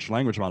large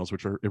language models,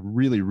 which are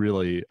really,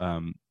 really,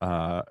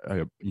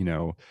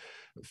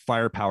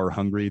 firepower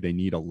hungry. They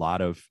need a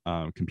lot of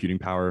computing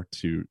power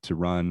to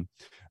run,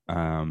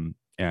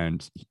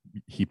 and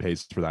he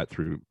pays for that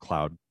through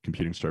cloud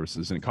computing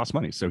services, and it costs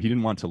money. So he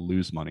didn't want to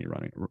lose money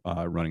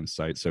running the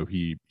site. So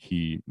he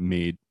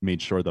made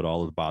sure that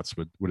all of the bots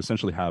would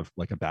essentially have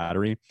like a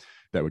battery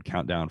that would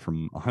count down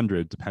from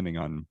 100 depending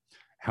on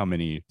how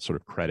many sort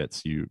of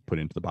credits you put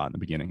into the bot in the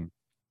beginning.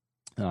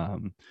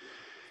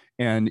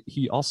 And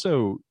he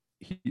also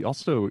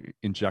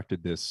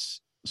injected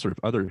this sort of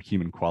other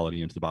human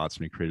quality into the bots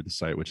when he created the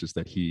site, which is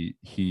that he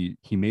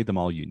made them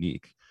all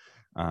unique.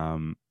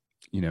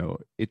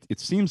 It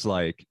seems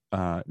like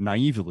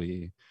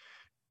naively,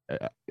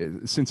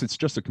 since it's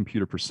just a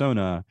computer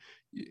persona,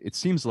 it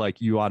seems like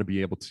you ought to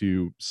be able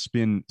to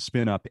spin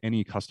up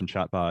any custom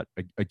chatbot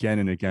again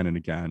and again and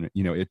again.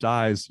 It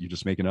dies, you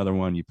just make another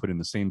one, you put in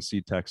the same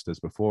seed text as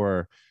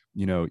before,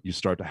 you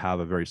start to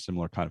have a very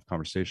similar kind of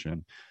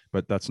conversation.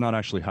 But that's not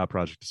actually how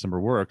Project December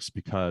works,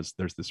 because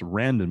there's this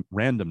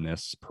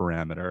randomness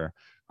parameter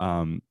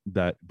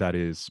that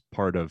is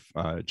part of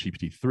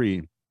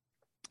GPT-3.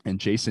 And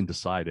Jason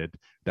decided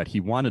that he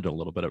wanted a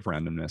little bit of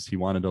randomness. He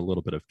wanted a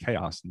little bit of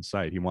chaos in the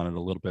site. He wanted a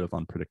little bit of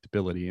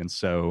unpredictability. And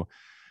so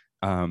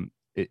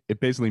it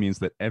basically means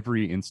that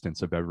every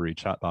instance of every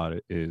chatbot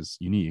is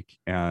unique.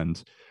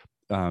 And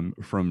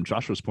from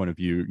Joshua's point of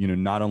view,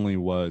 not only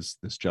was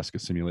this Jessica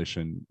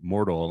simulation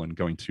mortal and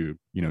going to,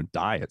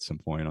 die at some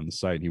point on the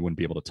site, he wouldn't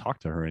be able to talk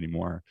to her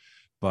anymore,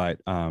 but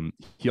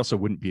he also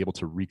wouldn't be able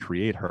to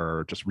recreate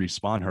her, just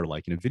respawn her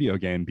like in a video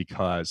game,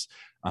 because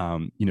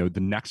the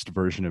next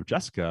version of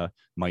Jessica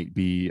might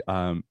be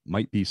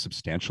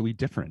substantially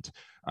different.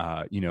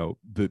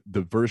 The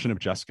version of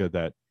Jessica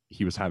that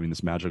he was having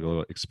this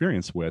magical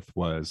experience with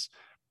was,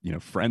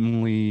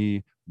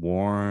 friendly,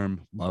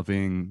 warm,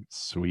 loving,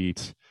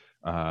 sweet,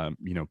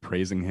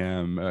 praising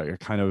him,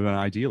 kind of an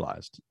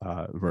idealized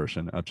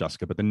version of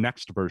Jessica. But the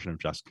next version of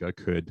Jessica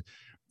could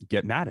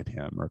get mad at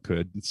him, or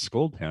could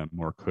scold him,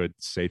 or could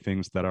say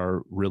things that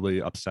are really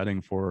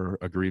upsetting for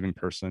a grieving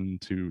person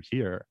to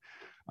hear.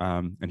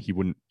 And he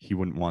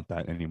wouldn't want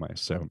that anyway.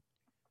 So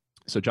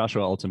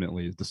Joshua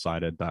ultimately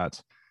decided that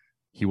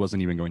he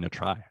wasn't even going to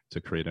try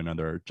to create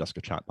another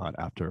Jessica chatbot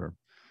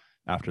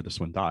after this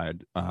one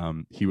died.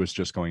 He was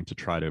just going to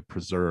try to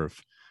preserve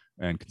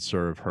and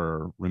conserve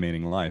her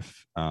remaining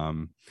life,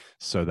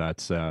 so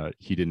that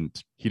he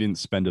didn't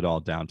spend it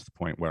all down to the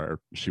point where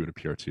she would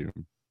appear to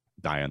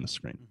die on the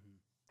screen.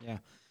 Yeah.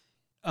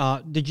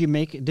 Did you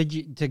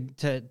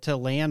to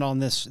land on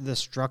this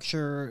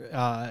structure?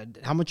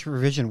 How much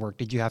revision work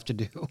did you have to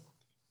do?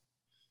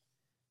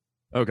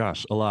 Oh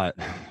gosh, a lot.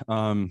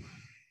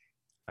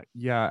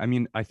 Yeah, I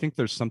mean, I think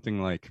there's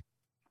something like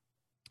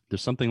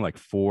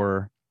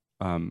 4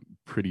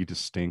 pretty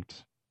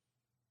distinct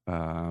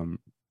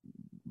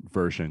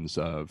versions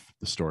of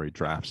the story,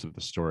 drafts of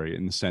the story,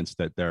 in the sense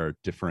that there are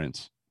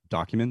different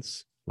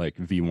documents like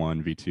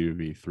V1, V2,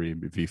 V3,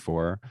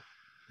 V4.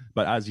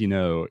 But as you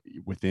know,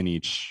 within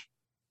each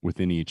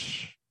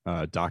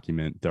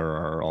document, there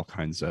are all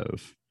kinds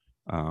of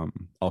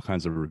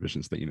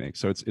revisions that you make.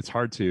 So it's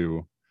hard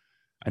to.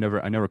 I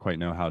never quite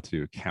know how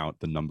to count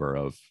the number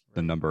of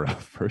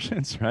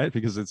versions, right?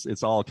 Because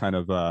it's all kind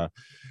of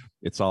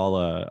it's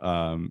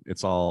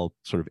all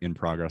sort of in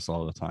progress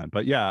all the time.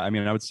 But yeah, I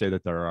mean, I would say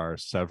that there are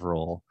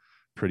several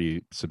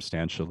pretty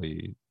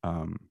substantially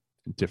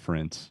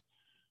different,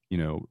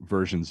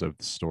 versions of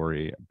the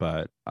story.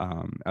 But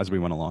as we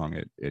went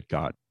along, it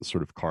got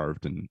sort of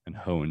carved and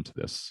honed to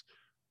this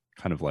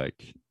kind of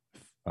like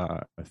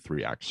a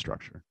 3-act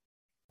structure.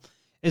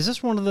 Is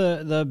this one of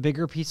the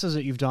bigger pieces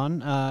that you've done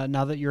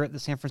now that you're at the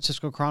San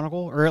Francisco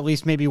Chronicle, or at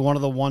least maybe one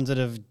of the ones that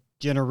have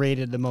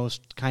generated the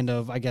most kind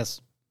of, I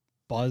guess,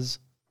 buzz?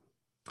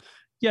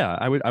 Yeah,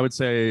 I would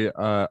say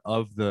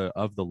of the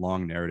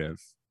long narrative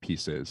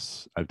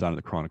pieces I've done at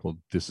the Chronicle,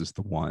 this is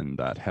the one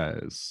that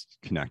has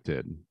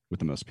connected with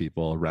the most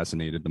people,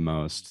 resonated the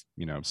most,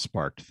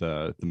 sparked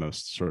the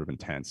most sort of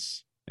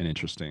intense and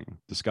interesting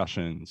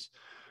discussions.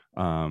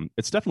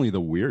 It's definitely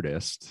the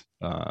weirdest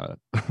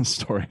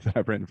story that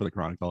I've written for the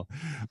Chronicle,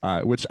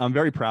 which I'm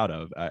very proud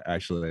of.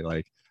 Actually,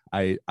 like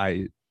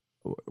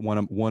one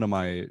of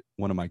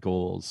my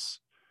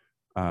goals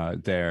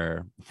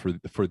there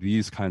for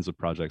these kinds of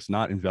projects,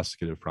 not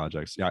investigative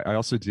projects. Yeah, I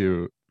also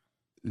do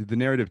the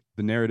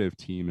narrative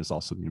team is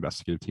also the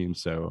investigative team.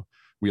 So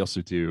we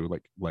also do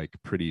like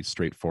pretty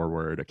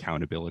straightforward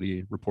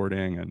accountability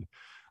reporting, and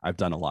I've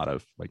done a lot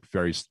of like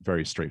very,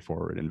 very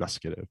straightforward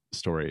investigative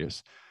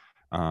stories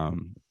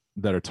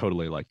that are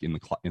totally like in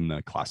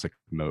the classic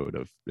mode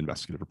of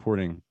investigative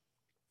reporting.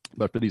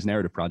 But for these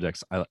narrative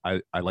projects, I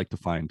like to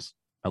find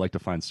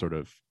sort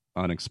of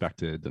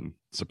unexpected and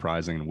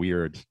surprising and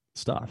weird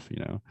stuff,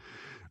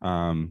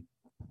 and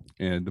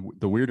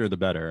the weirder the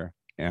better.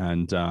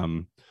 And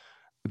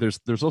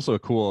there's also a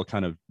cool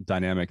kind of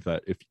dynamic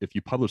that if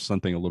you publish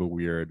something a little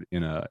weird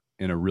in a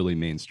really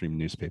mainstream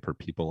newspaper,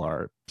 people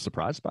are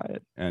surprised by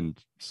it, and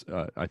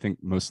I think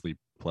mostly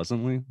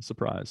pleasantly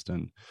surprised.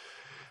 And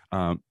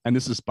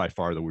this is by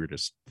far the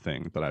weirdest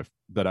thing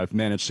that I've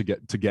managed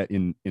to get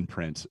in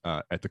print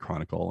at the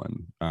Chronicle,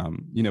 and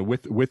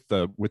with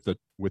the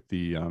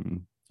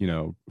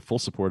full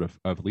support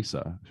of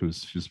Lisa,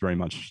 who's very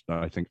much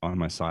I think on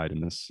my side in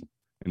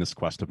this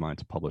quest of mine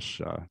to publish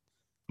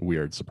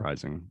weird,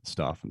 surprising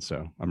stuff. And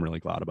so I'm really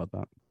glad about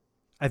that.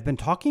 I've been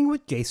talking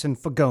with Jason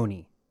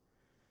Fagone.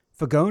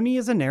 Fagone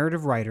is a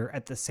narrative writer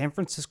at the San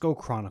Francisco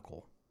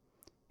Chronicle.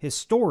 His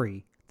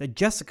story, The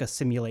Jessica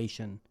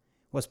Simulation,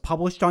 was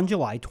published on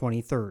July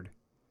 23rd.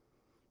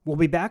 We'll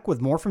be back with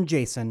more from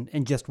Jason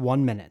in just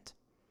 1 minute.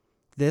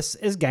 This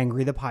is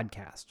Gangry the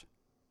Podcast.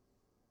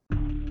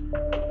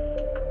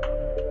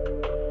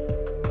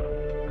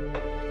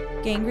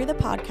 Gangry the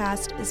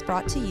Podcast is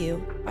brought to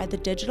you by the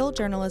Digital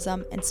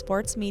Journalism and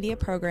Sports Media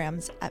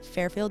programs at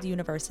Fairfield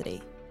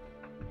University.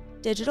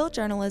 Digital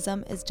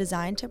journalism is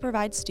designed to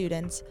provide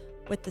students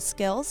with the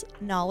skills,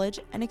 knowledge,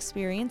 and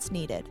experience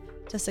needed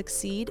to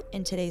succeed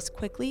in today's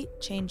quickly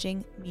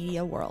changing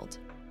media world.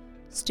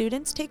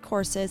 Students take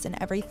courses in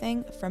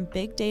everything from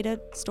big data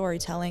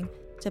storytelling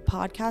to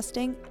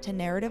podcasting to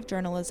narrative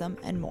journalism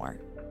and more.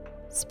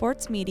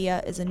 Sports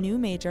media is a new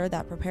major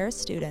that prepares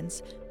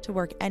students to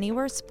work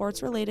anywhere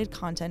sports-related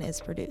content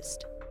is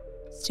produced.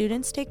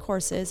 Students take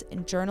courses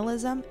in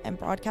journalism and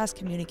broadcast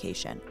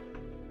communication.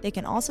 They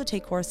can also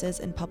take courses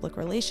in public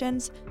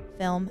relations,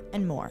 film,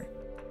 and more.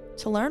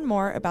 To learn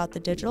more about the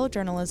digital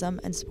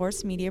journalism and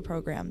sports media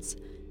programs,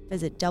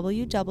 visit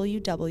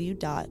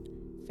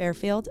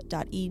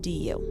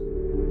www.fairfield.edu.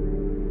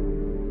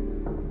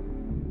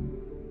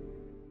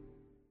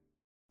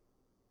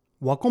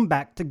 Welcome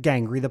back to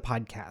Gangry the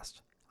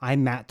Podcast.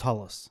 I'm Matt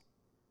Tullis.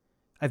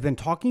 I've been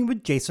talking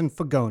with Jason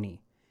Fagone,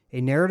 a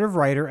narrative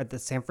writer at the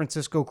San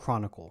Francisco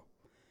Chronicle.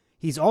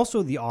 He's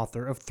also the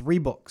author of 3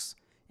 books,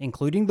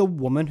 including The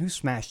Woman Who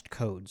Smashed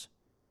Codes.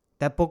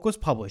 That book was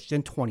published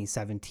in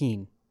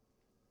 2017.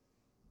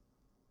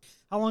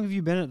 How long have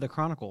you been at the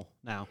Chronicle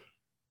now?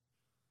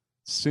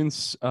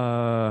 Since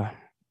late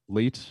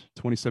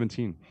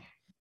 2017.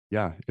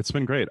 Yeah, it's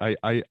been great.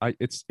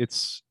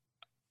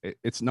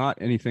 It's not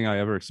anything I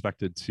ever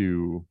expected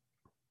to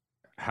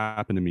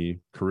happen to me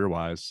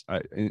career-wise.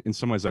 In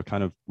some ways, I've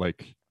kind of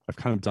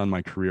done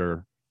my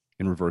career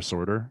in reverse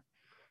order.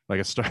 Like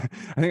I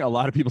think a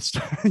lot of people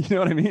start. You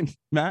know what I mean,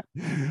 Matt?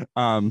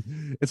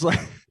 It's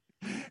like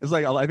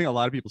I think a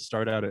lot of people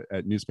start out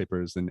at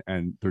newspapers and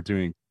they're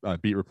doing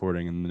beat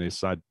reporting, and then they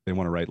decide they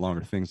want to write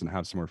longer things and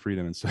have some more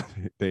freedom, and so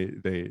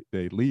they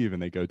leave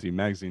and they go do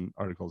magazine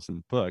articles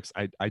and books.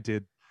 I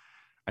did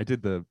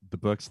the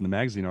books and the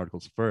magazine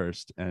articles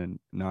first, and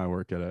now I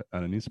work at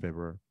a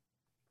newspaper.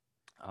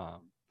 I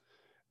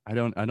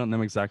don't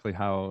know exactly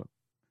how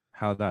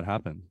that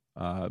happened,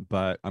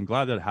 but I'm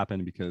glad that it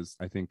happened because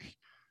I think,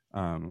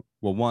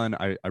 one,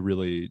 I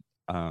really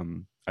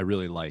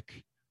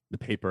like the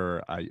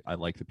paper. I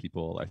like the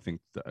people. I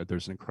think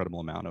there's an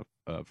incredible amount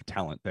of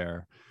talent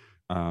there.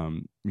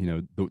 The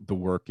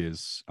work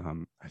is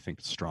I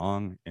think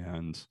strong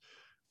and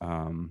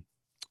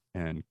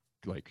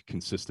like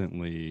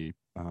consistently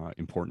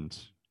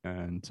important,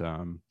 and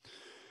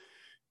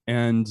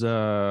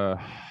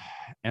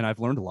I've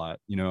learned a lot.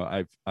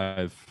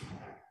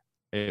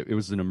 It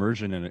was an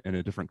immersion in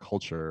a different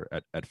culture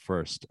at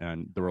first,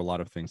 and there were a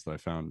lot of things that I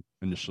found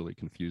initially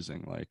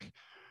confusing, like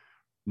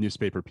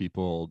newspaper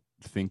people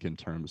think in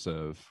terms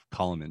of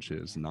column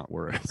inches and not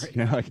words.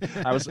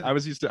 Right. I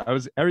was used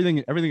to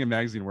everything in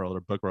magazine world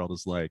or book world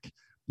is like,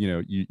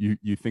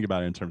 you think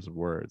about it in terms of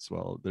words.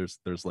 Well, there's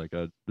a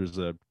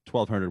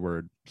 1,200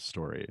 word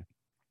story.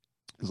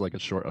 It's like a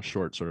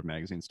short sort of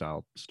magazine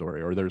style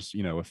story, or there's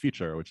a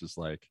feature which is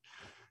like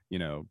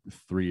 3,000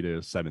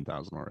 to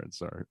 7,000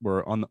 words, or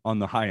we're on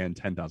the high end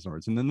 10,000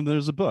 words. And then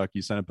there's a book.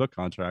 You sign a book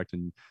contract,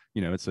 and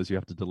it says you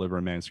have to deliver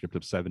a manuscript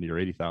of 70 or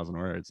 80,000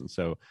 words. And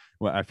so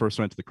when I first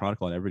went to the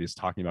Chronicle and everybody's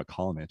talking about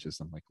column inches,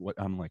 I'm like, what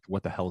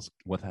the hell's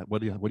what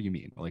do you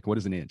mean? Like, what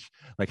is an inch?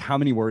 Like, how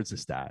many words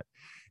is that?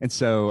 And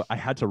so I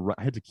had to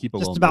keep a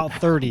just little about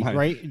 30,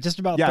 right? Just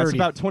about 30. It's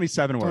about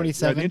 27 words.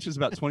 27? An inch is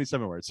about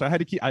 27 words. So I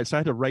had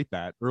to write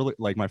that early,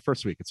 like my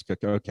first week. It's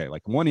okay,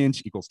 like 1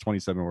 inch equals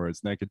 27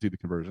 words. And I could do the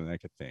conversion, and I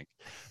could think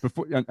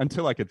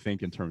until I could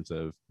think in terms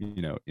of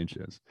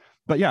inches.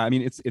 But yeah, I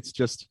mean, it's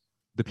just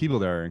the people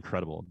there are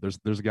incredible.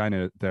 There's a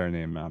guy there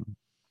named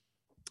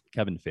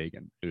Kevin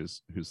Fagan,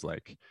 who's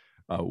like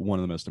one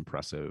of the most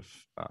impressive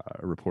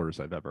reporters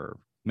I've ever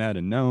met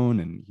and known,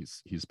 and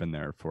he's been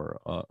there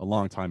for a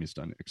long time. He's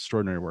done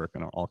extraordinary work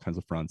on all kinds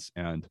of fronts,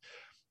 and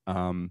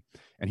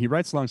he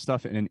writes long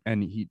stuff,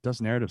 and he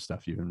does narrative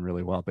stuff even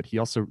really well. But he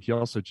also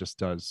just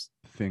does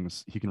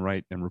things. He can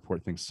write and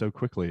report things so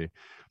quickly.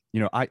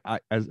 I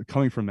as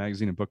coming from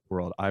magazine and book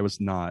world, I was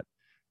never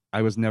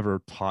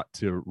taught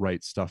to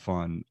write stuff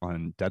on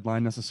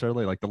deadline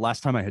necessarily. Like the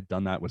last time I had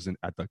done that was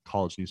at the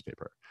college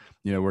newspaper,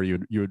 where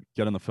you would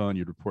get on the phone,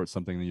 you'd report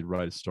something, and you'd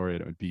write a story,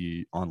 and it would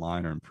be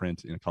online or in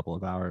print in a couple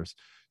of hours.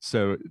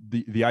 So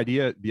the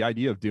idea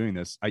of doing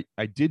this, I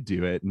did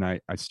do it, and I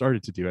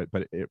started to do it,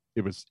 but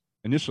it was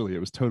initially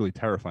totally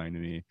terrifying to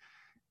me,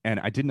 and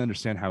I didn't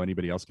understand how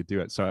anybody else could do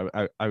it. So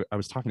I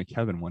was talking to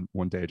Kevin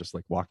one day, just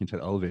like walking to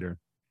the elevator.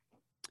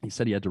 He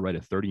said he had to write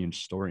a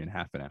 30-inch story in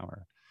half an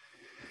hour.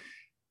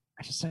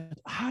 I just said,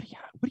 what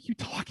are you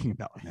talking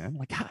about, man?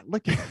 Like, how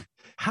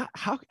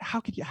are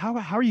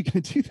you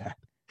going to do that?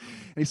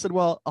 And he said,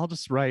 well, I'll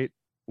just write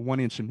 1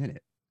 inch a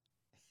minute.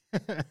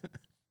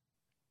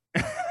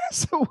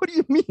 So what do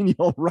you mean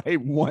you'll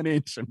write 1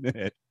 inch a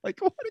minute?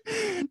 Like,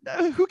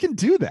 who can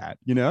do that?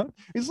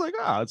 He's like,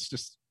 it's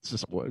just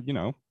what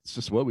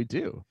we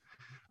do.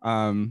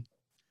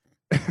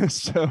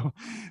 So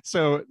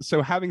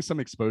having some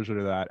exposure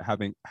to that,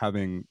 having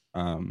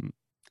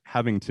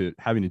to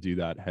do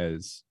that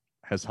has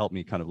helped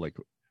me kind of like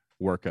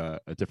work a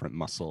different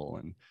muscle,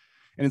 and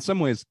in some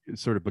ways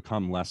sort of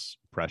become less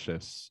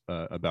precious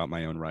about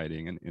my own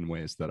writing in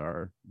ways that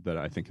I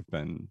think have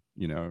been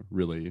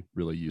really,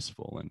 really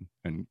useful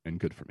and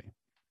good for me.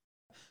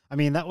 I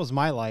mean, that was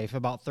my life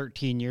about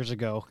 13 years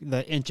ago,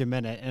 the inch a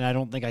minute, and I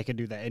don't think I could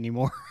do that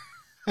anymore.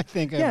 I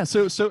think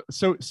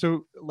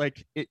so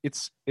like it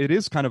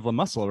is kind of a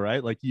muscle,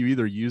 right? Like you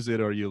either use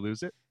it or you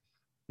lose it.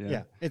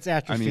 Yeah, it's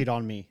atrophied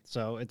on me,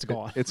 so it's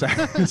gone.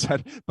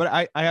 But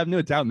I have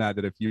no doubt, Matt,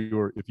 that if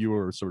you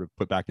were sort of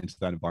put back into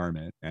that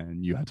environment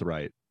and you had to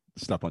write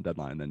stuff on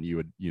deadline, then you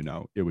would,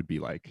 it would be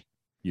like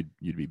you'd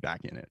be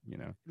back in it,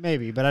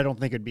 Maybe, but I don't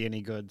think it'd be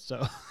any good.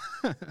 So,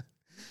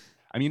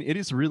 I mean, it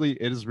is really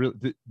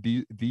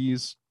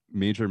these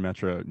major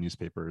metro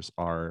newspapers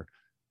are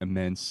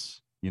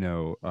immense,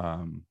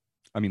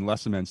 I mean,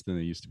 less immense than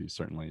they used to be,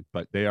 certainly,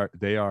 but they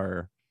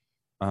are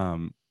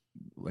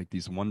like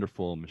these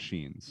wonderful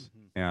machines.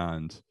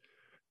 And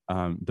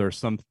there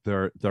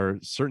are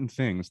certain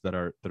things that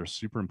are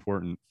super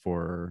important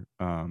for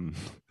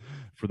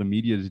the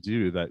media to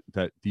do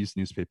that these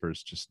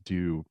newspapers just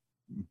do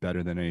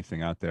better than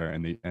anything out there,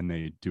 and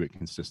they do it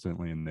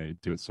consistently, and they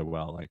do it so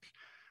well. Like,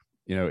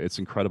 it's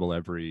incredible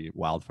every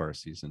wildfire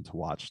season to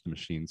watch the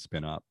machine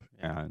spin up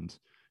and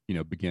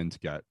begin to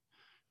get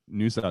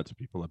news out to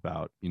people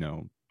about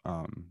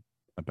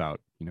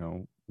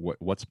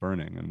what's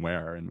burning and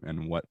where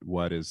and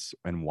what is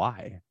and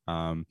why.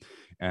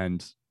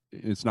 And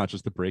it's not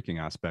just the breaking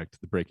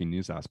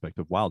news aspect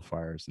of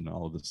wildfires and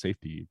all of the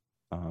safety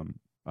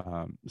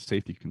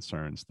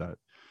concerns that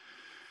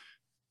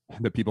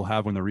people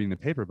have when they're reading the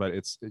paper, but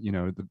it's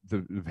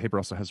the paper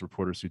also has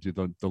reporters who do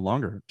the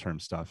longer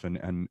term stuff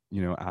and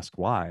ask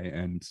why,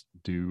 and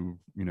do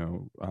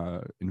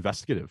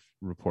investigative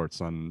reports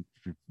on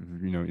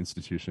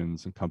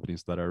institutions and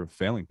companies that are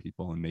failing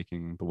people and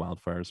making the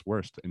wildfires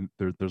worse. And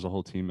there's a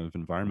whole team of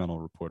environmental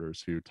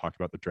reporters who talk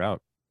about the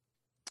drought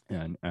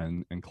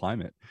and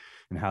climate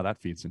and how that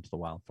feeds into the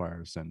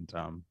wildfires. And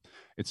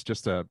it's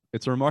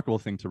a remarkable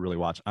thing to really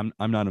watch. I'm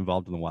not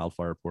involved in the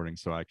wildfire reporting,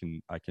 so I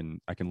can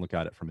look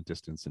at it from a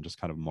distance and just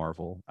kind of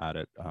marvel at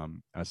it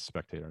as a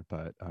spectator.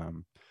 But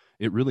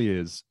it really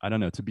is, I don't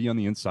know, to be on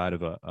the inside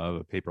of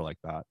a paper like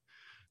that,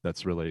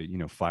 that's really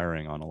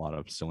firing on a lot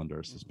of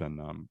cylinders,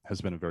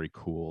 has been a very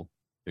cool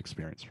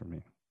experience for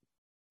me.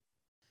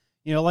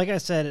 Like I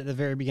said at the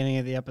very beginning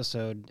of the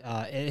episode,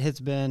 it has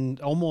been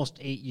almost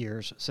 8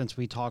 years since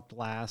we talked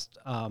last.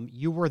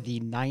 You were the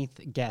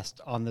 9th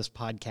guest on this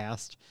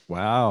podcast.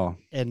 Wow.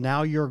 And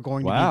now you're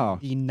going to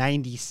be the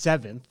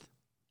 97th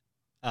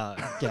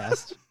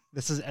guest.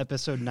 This is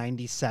episode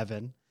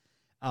 97,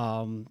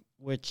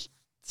 which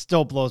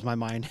still blows my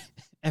mind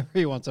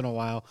every once in a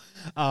while.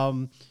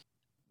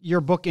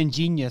 Your book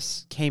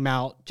Ingenious came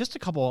out just a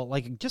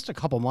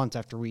couple months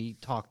after we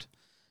talked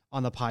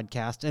on the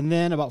podcast. And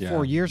then about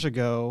 4 years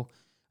ago,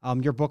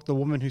 your book, The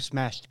Woman Who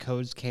Smashed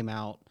Codes, came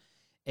out.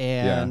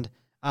 And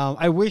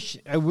I wish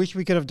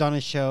we could have done a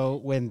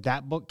show when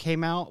that book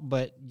came out,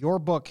 but your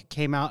book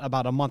came out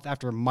about a month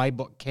after my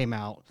book came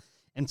out.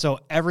 And so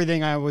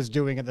everything I was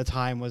doing at the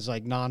time was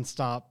like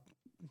nonstop.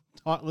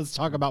 Let's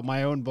talk about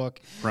my own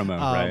book.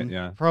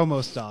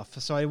 Promo stuff.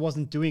 So I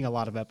wasn't doing a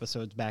lot of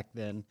episodes back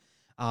then.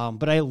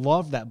 But I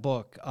love that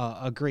book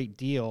a great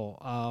deal.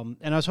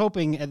 And I was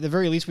hoping at the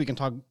very least we can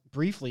talk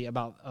briefly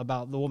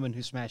about The Woman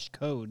Who Smashed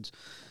Codes.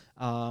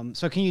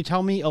 So can you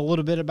tell me a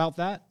little bit about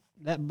that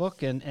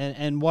book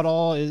and what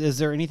all, is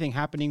there anything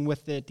happening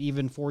with it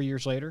even 4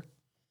 years later?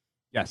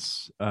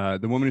 Yes. The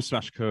Woman Who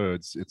Smashed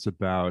Codes, it's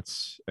about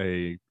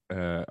a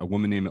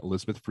woman named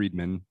Elizabeth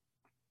Friedman,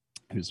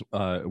 who's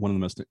one of the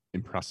most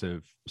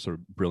impressive, sort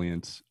of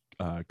brilliant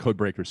code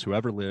breakers who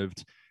ever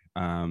lived.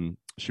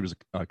 She was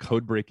a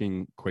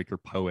code-breaking Quaker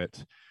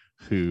poet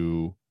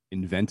who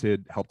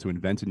helped to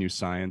invent a new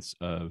science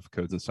of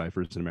codes and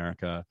ciphers in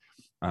America.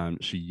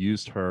 She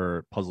used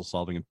her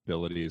puzzle-solving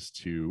abilities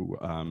to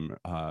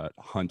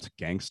hunt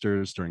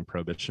gangsters during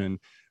Prohibition.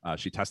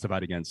 She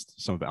testified against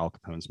some of Al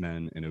Capone's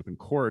men in open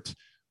court.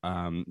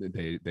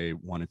 They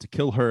wanted to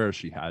kill her.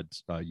 She had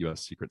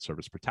U.S. Secret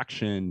Service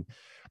protection.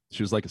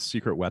 She was like a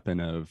secret weapon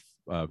of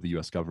the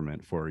U.S.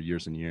 government for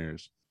years and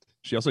years.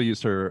 She also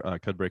used her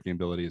code-breaking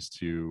abilities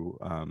to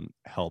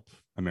help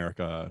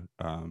America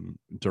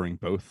during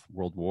both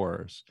World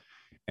Wars.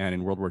 And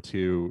in World War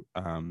II,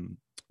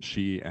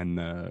 she and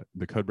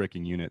the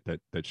code-breaking unit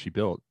that she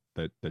built,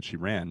 that she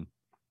ran,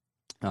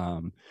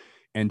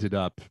 ended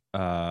up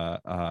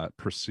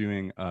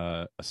pursuing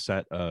a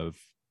set of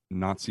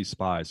Nazi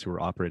spies who were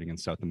operating in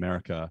South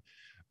America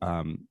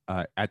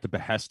at the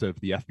behest of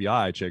the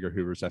FBI, J. Edgar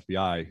Hoover's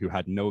FBI, who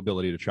had no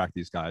ability to track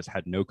these guys,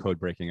 had no code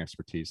breaking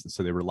expertise. And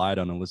so they relied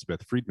on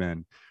Elizabeth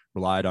Friedman,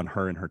 relied on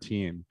her and her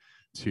team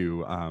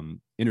to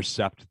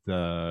intercept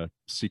the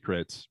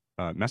secret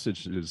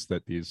messages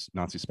that these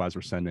Nazi spies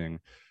were sending,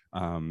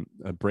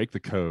 break the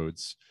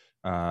codes,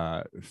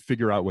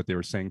 figure out what they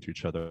were saying to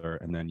each other,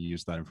 and then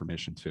use that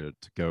information to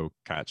go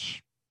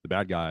catch the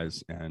bad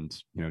guys and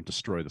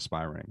destroy the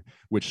spy ring,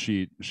 which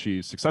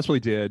she successfully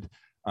did.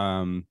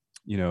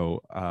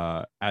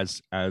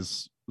 As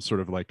sort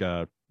of like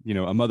a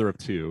mother of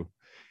two.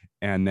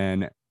 And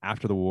then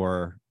after the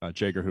war,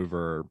 J. Edgar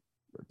Hoover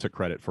took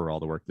credit for all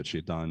the work that she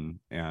had done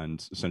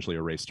and essentially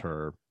erased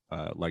her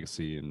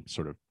legacy and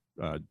sort of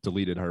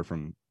deleted her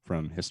from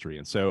history.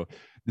 And so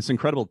this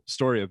incredible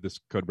story of this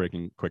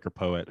code-breaking Quaker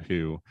poet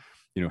who,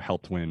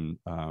 helped win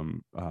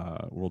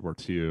World War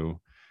II,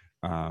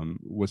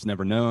 was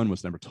never known,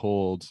 was never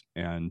told,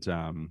 and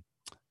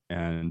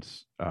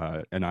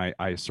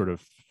I sort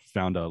of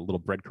found a little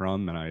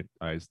breadcrumb,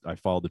 and I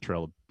followed the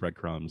trail of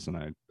breadcrumbs,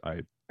 and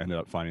I ended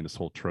up finding this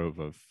whole trove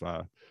of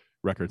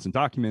records and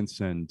documents,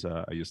 and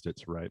I used it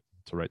to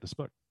write this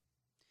book.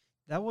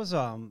 That was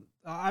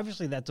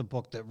obviously that's a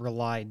book that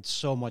relied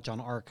so much on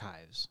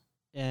archives.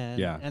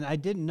 And I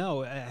didn't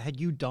know, had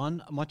you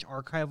done much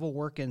archival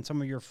work in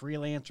some of your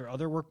freelance or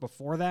other work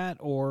before that,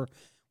 or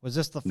was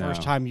this the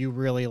first time you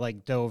really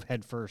like dove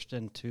headfirst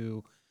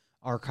into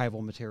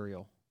archival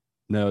material?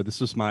 No,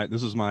 this was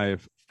my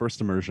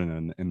first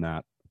immersion in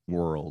that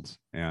world,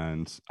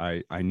 and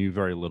I knew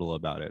very little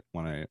about it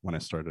when I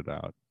started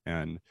out,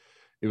 and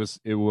it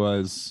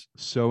was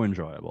so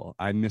enjoyable.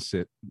 I miss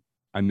it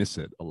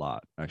a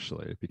lot,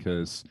 actually,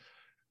 because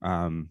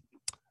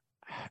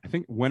I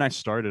think when I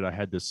started, I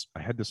had this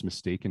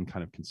mistaken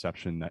kind of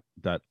conception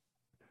that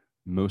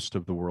most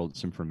of the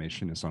world's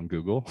information is on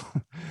Google.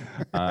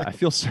 I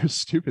feel so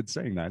stupid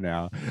saying that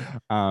now.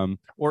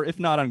 Or if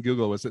not on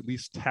Google, was at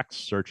least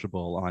text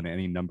searchable on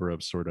any number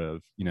of sort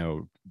of,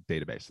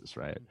 databases,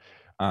 right?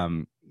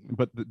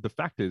 But the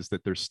fact is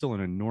that there's still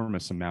an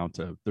enormous amount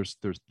of,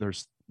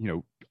 there's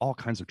all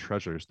kinds of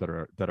treasures that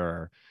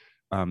are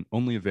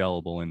only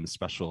available in the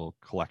special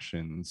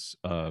collections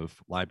of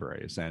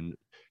libraries, and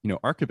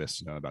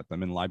archivists know about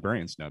them and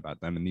librarians know about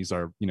them, and these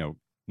are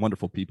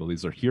wonderful people,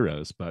 these are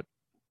heroes, but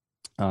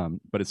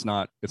it's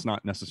not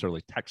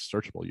necessarily text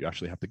searchable. You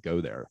actually have to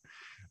go there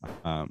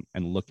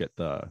and look at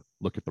the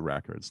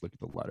records, look at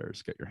the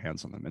letters, get your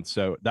hands on them. And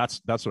so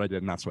that's what I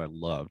did, and that's what I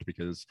loved,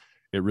 because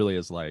it really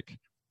is like,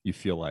 you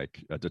feel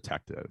like a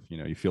detective,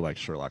 you feel like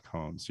Sherlock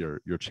Holmes.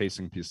 You're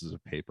chasing pieces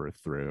of paper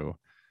through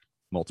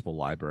multiple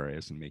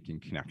libraries and making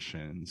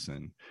connections.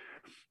 And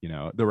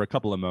there were a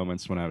couple of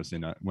moments when I was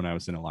in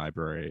a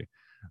library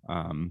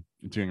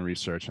doing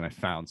research, and I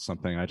found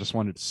something. I just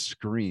wanted to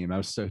scream. I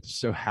was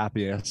so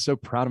happy. I was so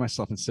proud of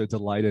myself and so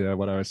delighted at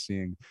what I was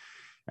seeing.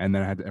 And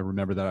then I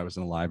remember that I was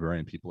in a library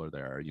and people are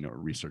there,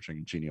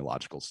 researching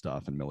genealogical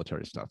stuff and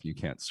military stuff. You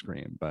can't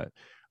scream, but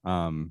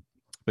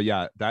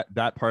yeah,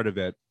 that part of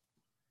it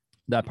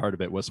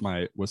was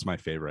my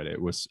favorite. It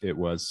was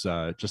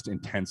just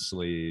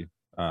intensely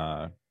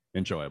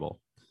enjoyable.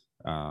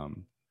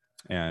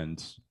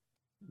 And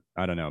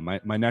I don't know,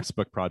 my next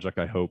book project,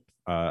 I hope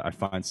I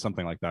find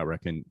something like that where I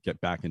can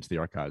get back into the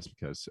archives,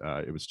 because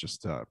it was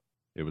just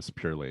it was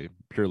purely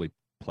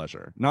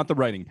pleasure, not the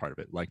writing part of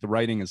it. Like, the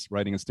writing is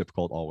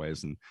difficult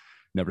always and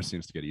never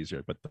seems to get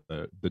easier, but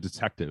the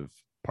detective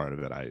part of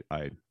it,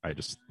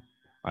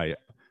 I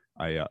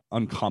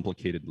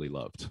uncomplicatedly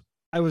loved.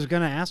 I was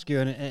going to ask you,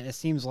 and it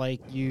seems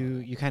like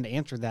you kind of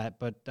answered that,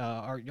 but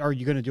are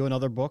you going to do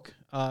another book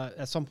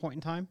at some point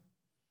in time?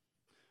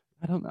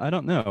 I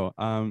don't know.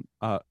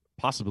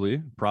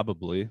 Possibly,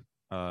 probably.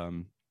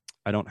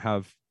 I don't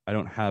have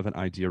an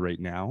idea right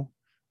now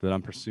that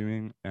I'm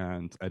pursuing,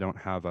 and I don't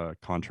have a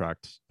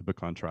book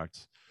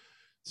contract.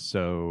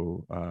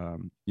 So,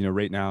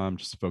 right now I'm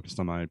just focused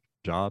on my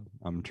job.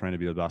 I'm trying to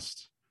be the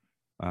best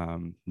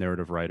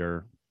narrative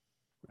writer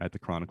at the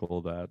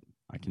Chronicle that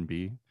I can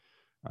be.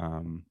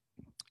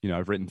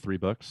 I've written 3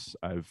 books.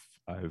 I've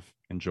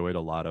enjoyed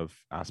a lot of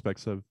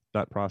aspects of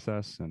that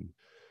process, and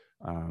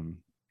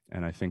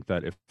I think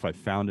that if I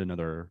found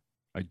another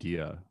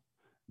idea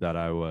that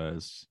I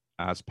was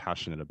as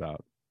passionate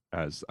about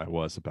as I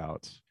was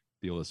about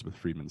the Elizabeth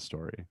Friedman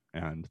story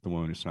and The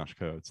Woman Who Smashed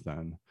Codes,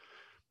 then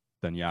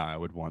yeah, I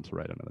would want to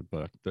write another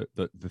book.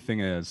 The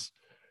thing is,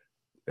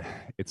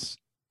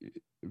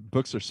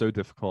 books are so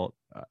difficult,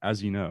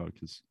 as you know,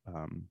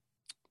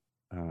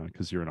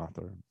 because you're an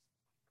author.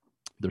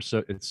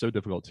 It's so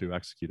difficult to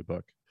execute a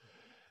book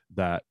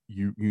that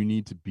you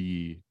need to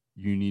be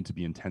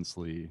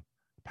intensely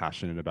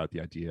passionate about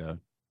the idea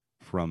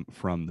from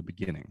the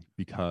beginning,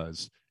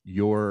 because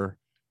your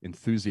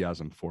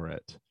enthusiasm for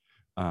it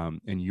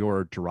and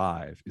your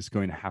drive is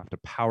going to have to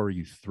power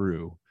you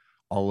through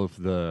all of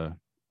the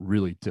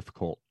really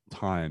difficult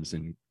times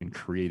in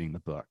creating the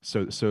book.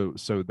 So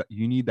that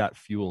you need that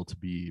fuel to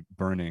be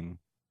burning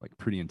like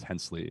pretty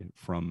intensely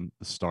from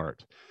the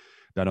start.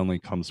 That only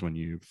comes when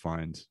you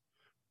find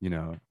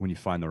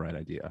the right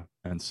idea.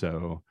 And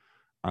so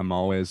I'm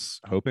always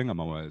hoping, I'm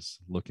always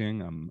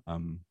looking,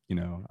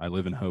 I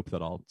live in hope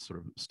that I'll sort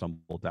of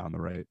stumble down the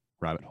right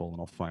rabbit hole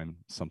and I'll find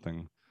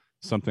something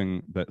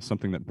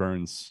that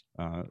burns,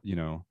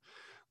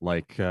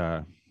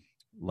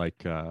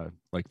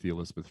 like the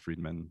Elizabeth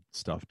Friedman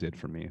stuff did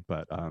for me.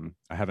 But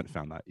I haven't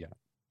found that yet.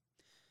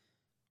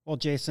 Well,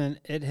 Jason,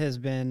 it has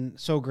been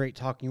so great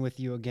talking with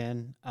you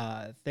again.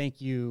 Thank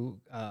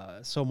you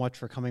so much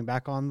for coming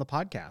back on the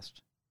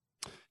podcast.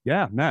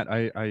 Yeah, Matt,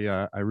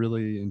 I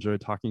really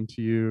enjoyed talking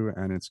to you,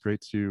 and it's great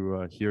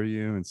to hear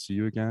you and see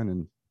you again.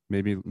 And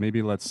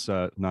maybe let's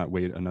not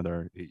wait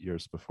another 8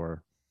 years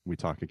before we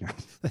talk again.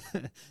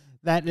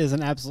 That is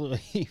an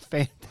absolutely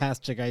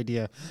fantastic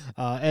idea,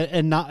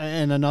 and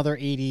another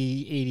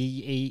 80,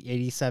 88,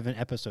 87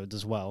 episodes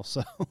as well.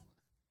 So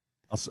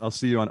I'll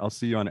see you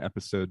on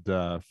episode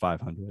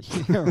 500.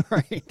 Yeah,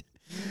 right.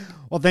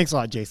 Well, thanks a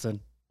lot, Jason.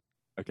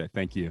 Okay,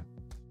 thank you.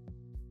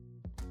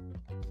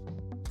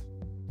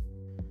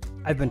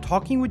 I've been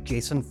talking with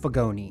Jason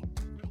Fagone.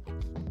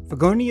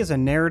 Fagone is a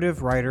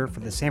narrative writer for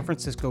the San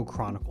Francisco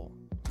Chronicle.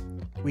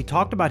 We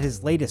talked about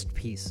his latest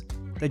piece,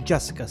 The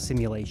Jessica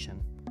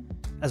Simulation,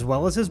 as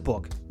well as his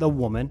book, The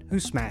Woman Who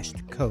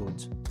Smashed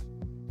Codes.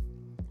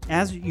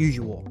 As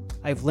usual,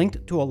 I've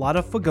linked to a lot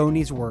of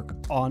Fagone's work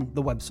on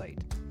the website.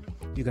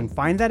 You can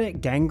find that at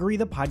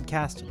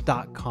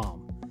gangrythepodcast.com.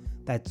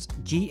 That's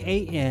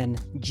Gangrey,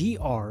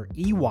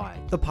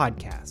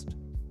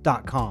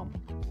 thepodcast.com.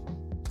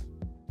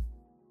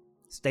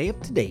 Stay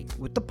up to date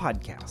with the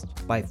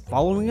podcast by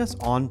following us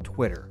on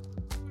Twitter.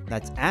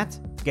 That's at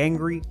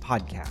Gangrey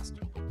Podcast.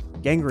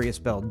 Gangrey is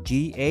spelled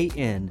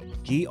Gangrey.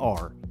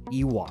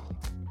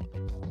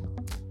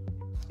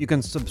 You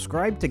can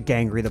subscribe to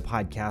Gangrey the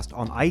Podcast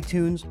on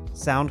iTunes,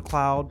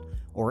 SoundCloud,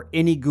 or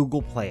any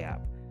Google Play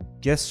app.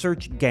 Just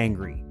search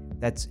Gangrey.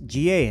 That's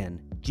Gangrey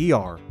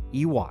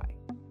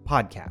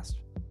Podcast.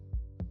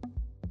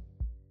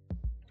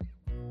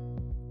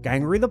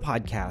 Gangrey the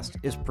Podcast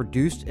is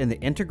produced in the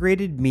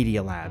Integrated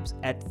Media Labs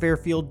at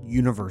Fairfield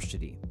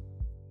University.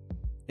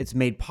 It's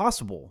made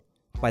possible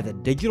by the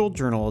Digital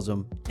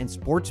Journalism and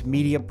Sports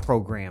Media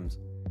programs,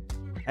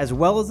 as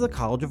well as the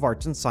College of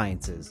Arts and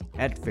Sciences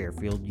at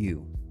Fairfield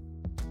U.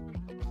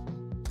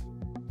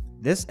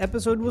 This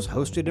episode was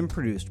hosted and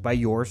produced by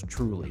yours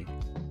truly.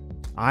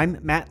 I'm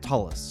Matt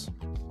Tullis.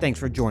 Thanks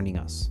for joining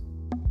us.